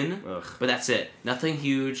Quinn, but that's it. Nothing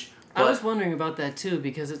huge. I was wondering about that too,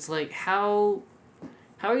 because it's like how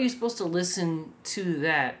are you supposed to listen to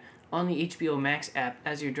that on the HBO Max app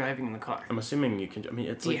as you're driving in the car? I'm assuming you can. I mean,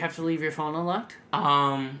 it's. Do you have to leave your phone unlocked?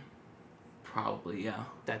 Probably, yeah.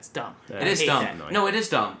 That's dumb. It is dumb. No, it is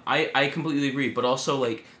dumb. I completely agree, but also,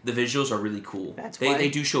 like, the visuals are really cool. That's why they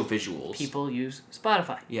do show visuals. People use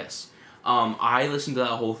Spotify. Yes. I listened to that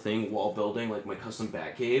whole thing while building, like, my custom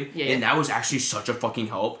Batcave, and that was actually such a fucking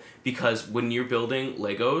help, because when you're building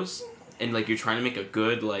Legos, and, like, you're trying to make a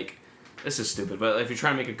good, like, this is stupid, but if you're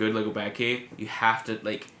trying to make a good Lego Batcave, you have to,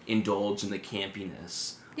 like, indulge in the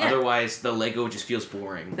campiness. Yeah. Otherwise, the Lego just feels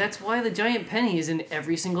boring. That's why the giant penny is in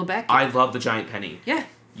every single Batcave. I love the giant penny. Yeah.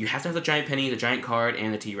 You have to have the giant penny, the giant card,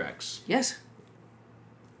 and the T-Rex. Yes.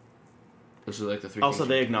 Those are like the three. Also, things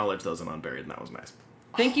they you- acknowledged those in Unburied, and that was nice.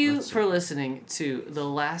 Thank you that's for listening to the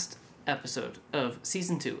last episode of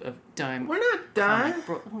season 2 of Dime. We're not done.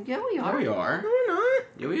 Yeah, we Yeah, are. we are. No, we're not.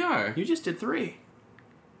 Yeah, we are. You just did 3.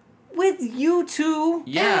 With you two.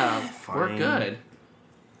 Yeah, we're Fine. good.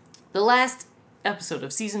 The last episode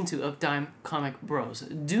of season 2 of Dime Comic Bros.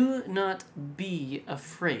 Do not be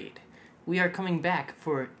afraid. We are coming back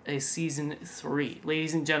for a season 3.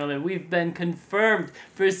 Ladies and gentlemen, we've been confirmed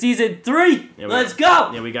for season 3. Yeah, Let's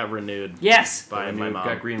go. Yeah, we got renewed Yes. by my We've mom.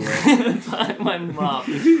 got Greenwood. By my mom.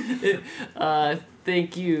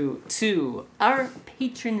 Thank you to our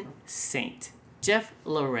patron saint, Jeff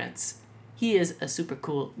Lawrence. He is a super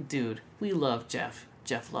cool dude. We love Jeff.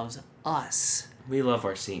 Jeff loves us. We love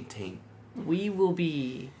our Saint team. We will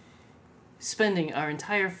be spending our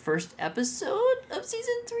entire first episode of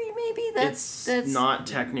season 3, maybe? It's not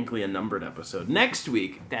technically a numbered episode. Next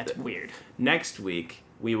week, That's weird. next week,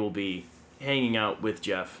 we will be hanging out with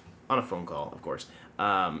Jeff on a phone call, of course.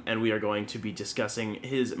 And we are going to be discussing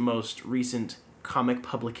his most recent comic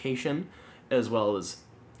publication, as well as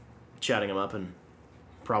chatting him up and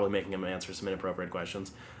probably making him answer some inappropriate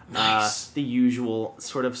questions. Nice. The usual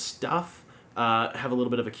sort of stuff. Have a little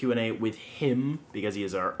bit of a Q&A with him, because he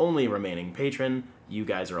is our only remaining patron. You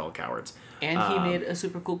guys are all cowards. And he made a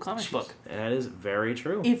super cool comic book. That is very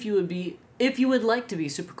true. If you would like to be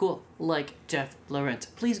super cool like Jeff Lawrence,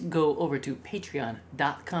 please go over to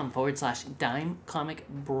patreon.com/Dime Comic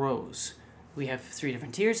Bros. We have 3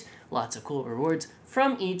 different tiers, lots of cool rewards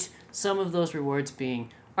from each. Some of those rewards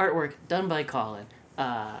being artwork done by Colin,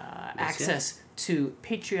 access to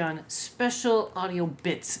Patreon special audio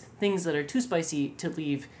bits, things that are too spicy to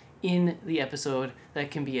leave in the episode that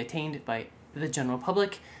can be attained by the general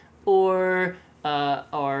public, or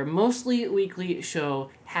our mostly weekly show,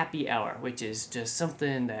 Happy Hour, which is just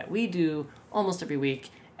something that we do almost every week.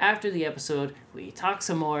 After the episode, we talk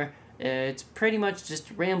some more. It's pretty much just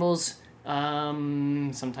rambles.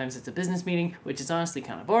 Sometimes it's a business meeting, which is honestly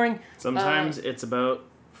kind of boring. Sometimes it's about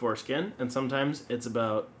foreskin, and sometimes it's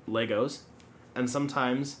about Legos, and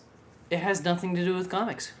sometimes, It has nothing to do with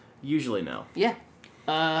comics. usually no. Yeah.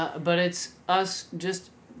 But it's us just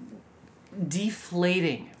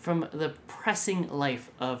deflating from the pressing life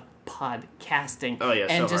of podcasting. Oh, yeah,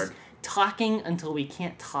 and so just hard. talking until we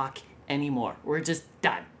can't talk anymore. We're just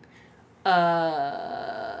done.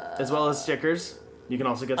 As well as stickers. You can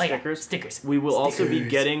also get Oh, stickers. yeah, stickers. We will also be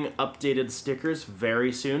Stickers. getting updated stickers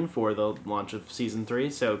very soon for the launch of Season 3,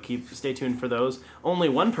 so stay tuned for those. Only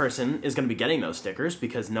one person is going to be getting those stickers,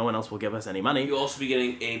 because no one else will give us any money. You'll also be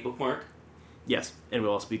getting a bookmark. Yes, and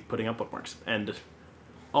we'll also be putting up bookmarks and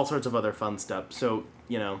all sorts of other fun stuff. So,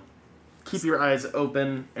 keep your eyes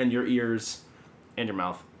open and your ears and your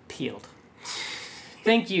mouth Peeled.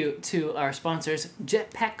 Thank you to our sponsors,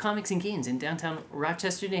 Jetpack Comics and Games in downtown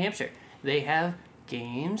Rochester, New Hampshire. They have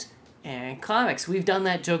games and comics. We've done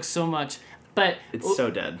that joke so much, but It's so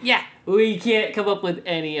dead. yeah, we can't come up with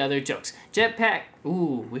any other jokes. Jetpack.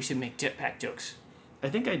 Ooh, we should make jetpack jokes. I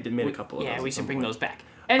think I made a couple of those. Yeah, we at should some bring point. those back.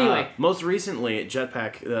 Anyway, Most recently,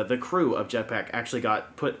 Jetpack, the crew of Jetpack actually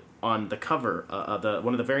got put on the cover,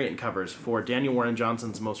 one of the variant covers for Daniel Warren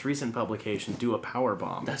Johnson's most recent publication, Do a Power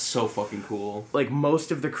Bomb. That's so fucking cool. Like,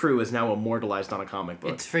 most of the crew is now immortalized on a comic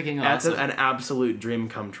book. it's freaking That's awesome. an absolute dream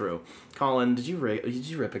come true. Colin, did you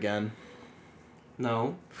rip again?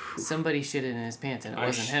 No. Somebody shit in his pants and it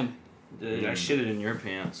wasn't him. I shit it in your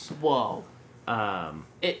pants. Whoa.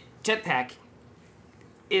 Jetpack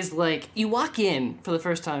is like, you walk in for the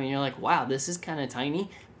first time and you're like, wow, this is kind of tiny,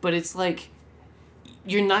 but it's like,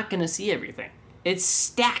 you're not going to see everything. It's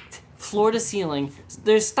stacked floor to ceiling.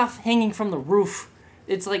 There's stuff hanging from the roof.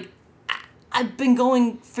 It's like, I've been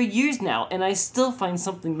going for years now and I still find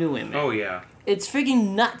something new in there. Oh, yeah. It's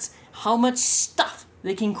friggin' nuts how much stuff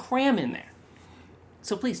they can cram in there.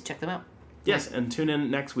 So please check them out. Yes, and tune in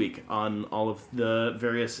next week on all of the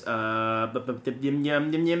various audio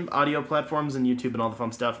platforms and YouTube and all the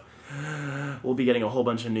fun stuff. We'll be getting a whole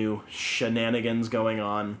bunch of new shenanigans going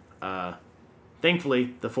on.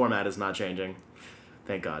 Thankfully, the format is not changing.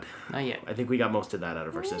 Thank God. Not yet. I think we got most of that out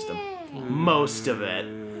of our system. Most of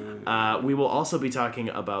it. We will also be talking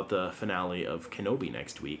about the finale of Kenobi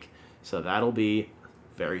next week, so that'll be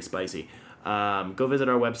very spicy. Go visit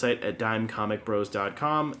our website at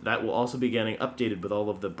dimecomicbros.com. That will also be getting updated with all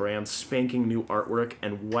of the brand's spanking new artwork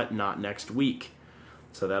and whatnot next week.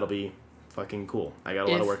 So that'll be fucking cool. I got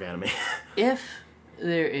a lot of work ahead of me. If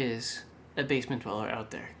there is a basement dweller out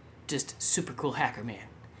there, just super cool hacker man,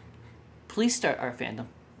 please start our fandom.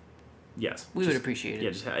 Yes. We would appreciate it. Yeah,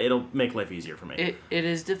 just it'll make life easier for me. It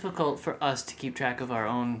is difficult for us to keep track of our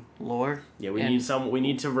own lore. Yeah, we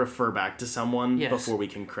need to refer back to someone before we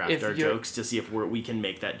can craft our jokes to see if we can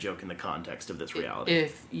make that joke in the context of this reality.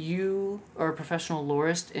 If you are a professional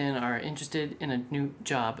lorist and are interested in a new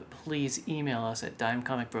job, please email us at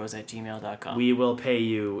dimecomicbros@gmail.com. We will pay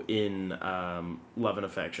you in love and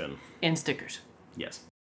affection. And stickers. Yes.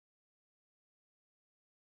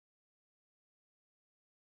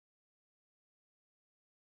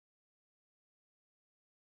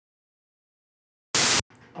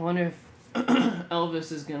 I wonder if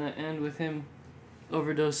Elvis is gonna end with him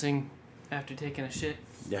overdosing after taking a shit.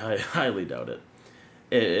 Yeah, I highly doubt it.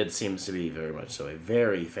 It seems to be very much so a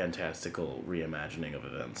very fantastical reimagining of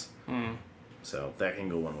events. So that can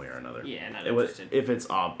go one way or another. Yeah, not interested. If it's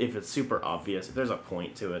super obvious, if there's a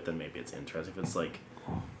point to it, then maybe it's interesting. If it's like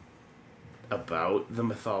about the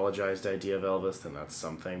mythologized idea of Elvis, then that's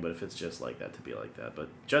something. But if it's just like that, to be like that. But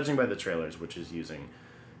judging by the trailers, which is using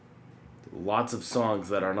lots of songs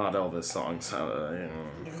that are not Elvis songs, I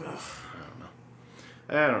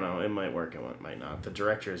don't know. It might work, it might not. The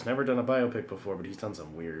director has never done a biopic before, but he's done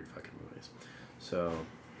some weird fucking movies. So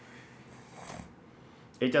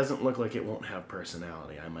it doesn't look like it won't have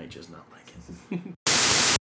personality. I might just not like it.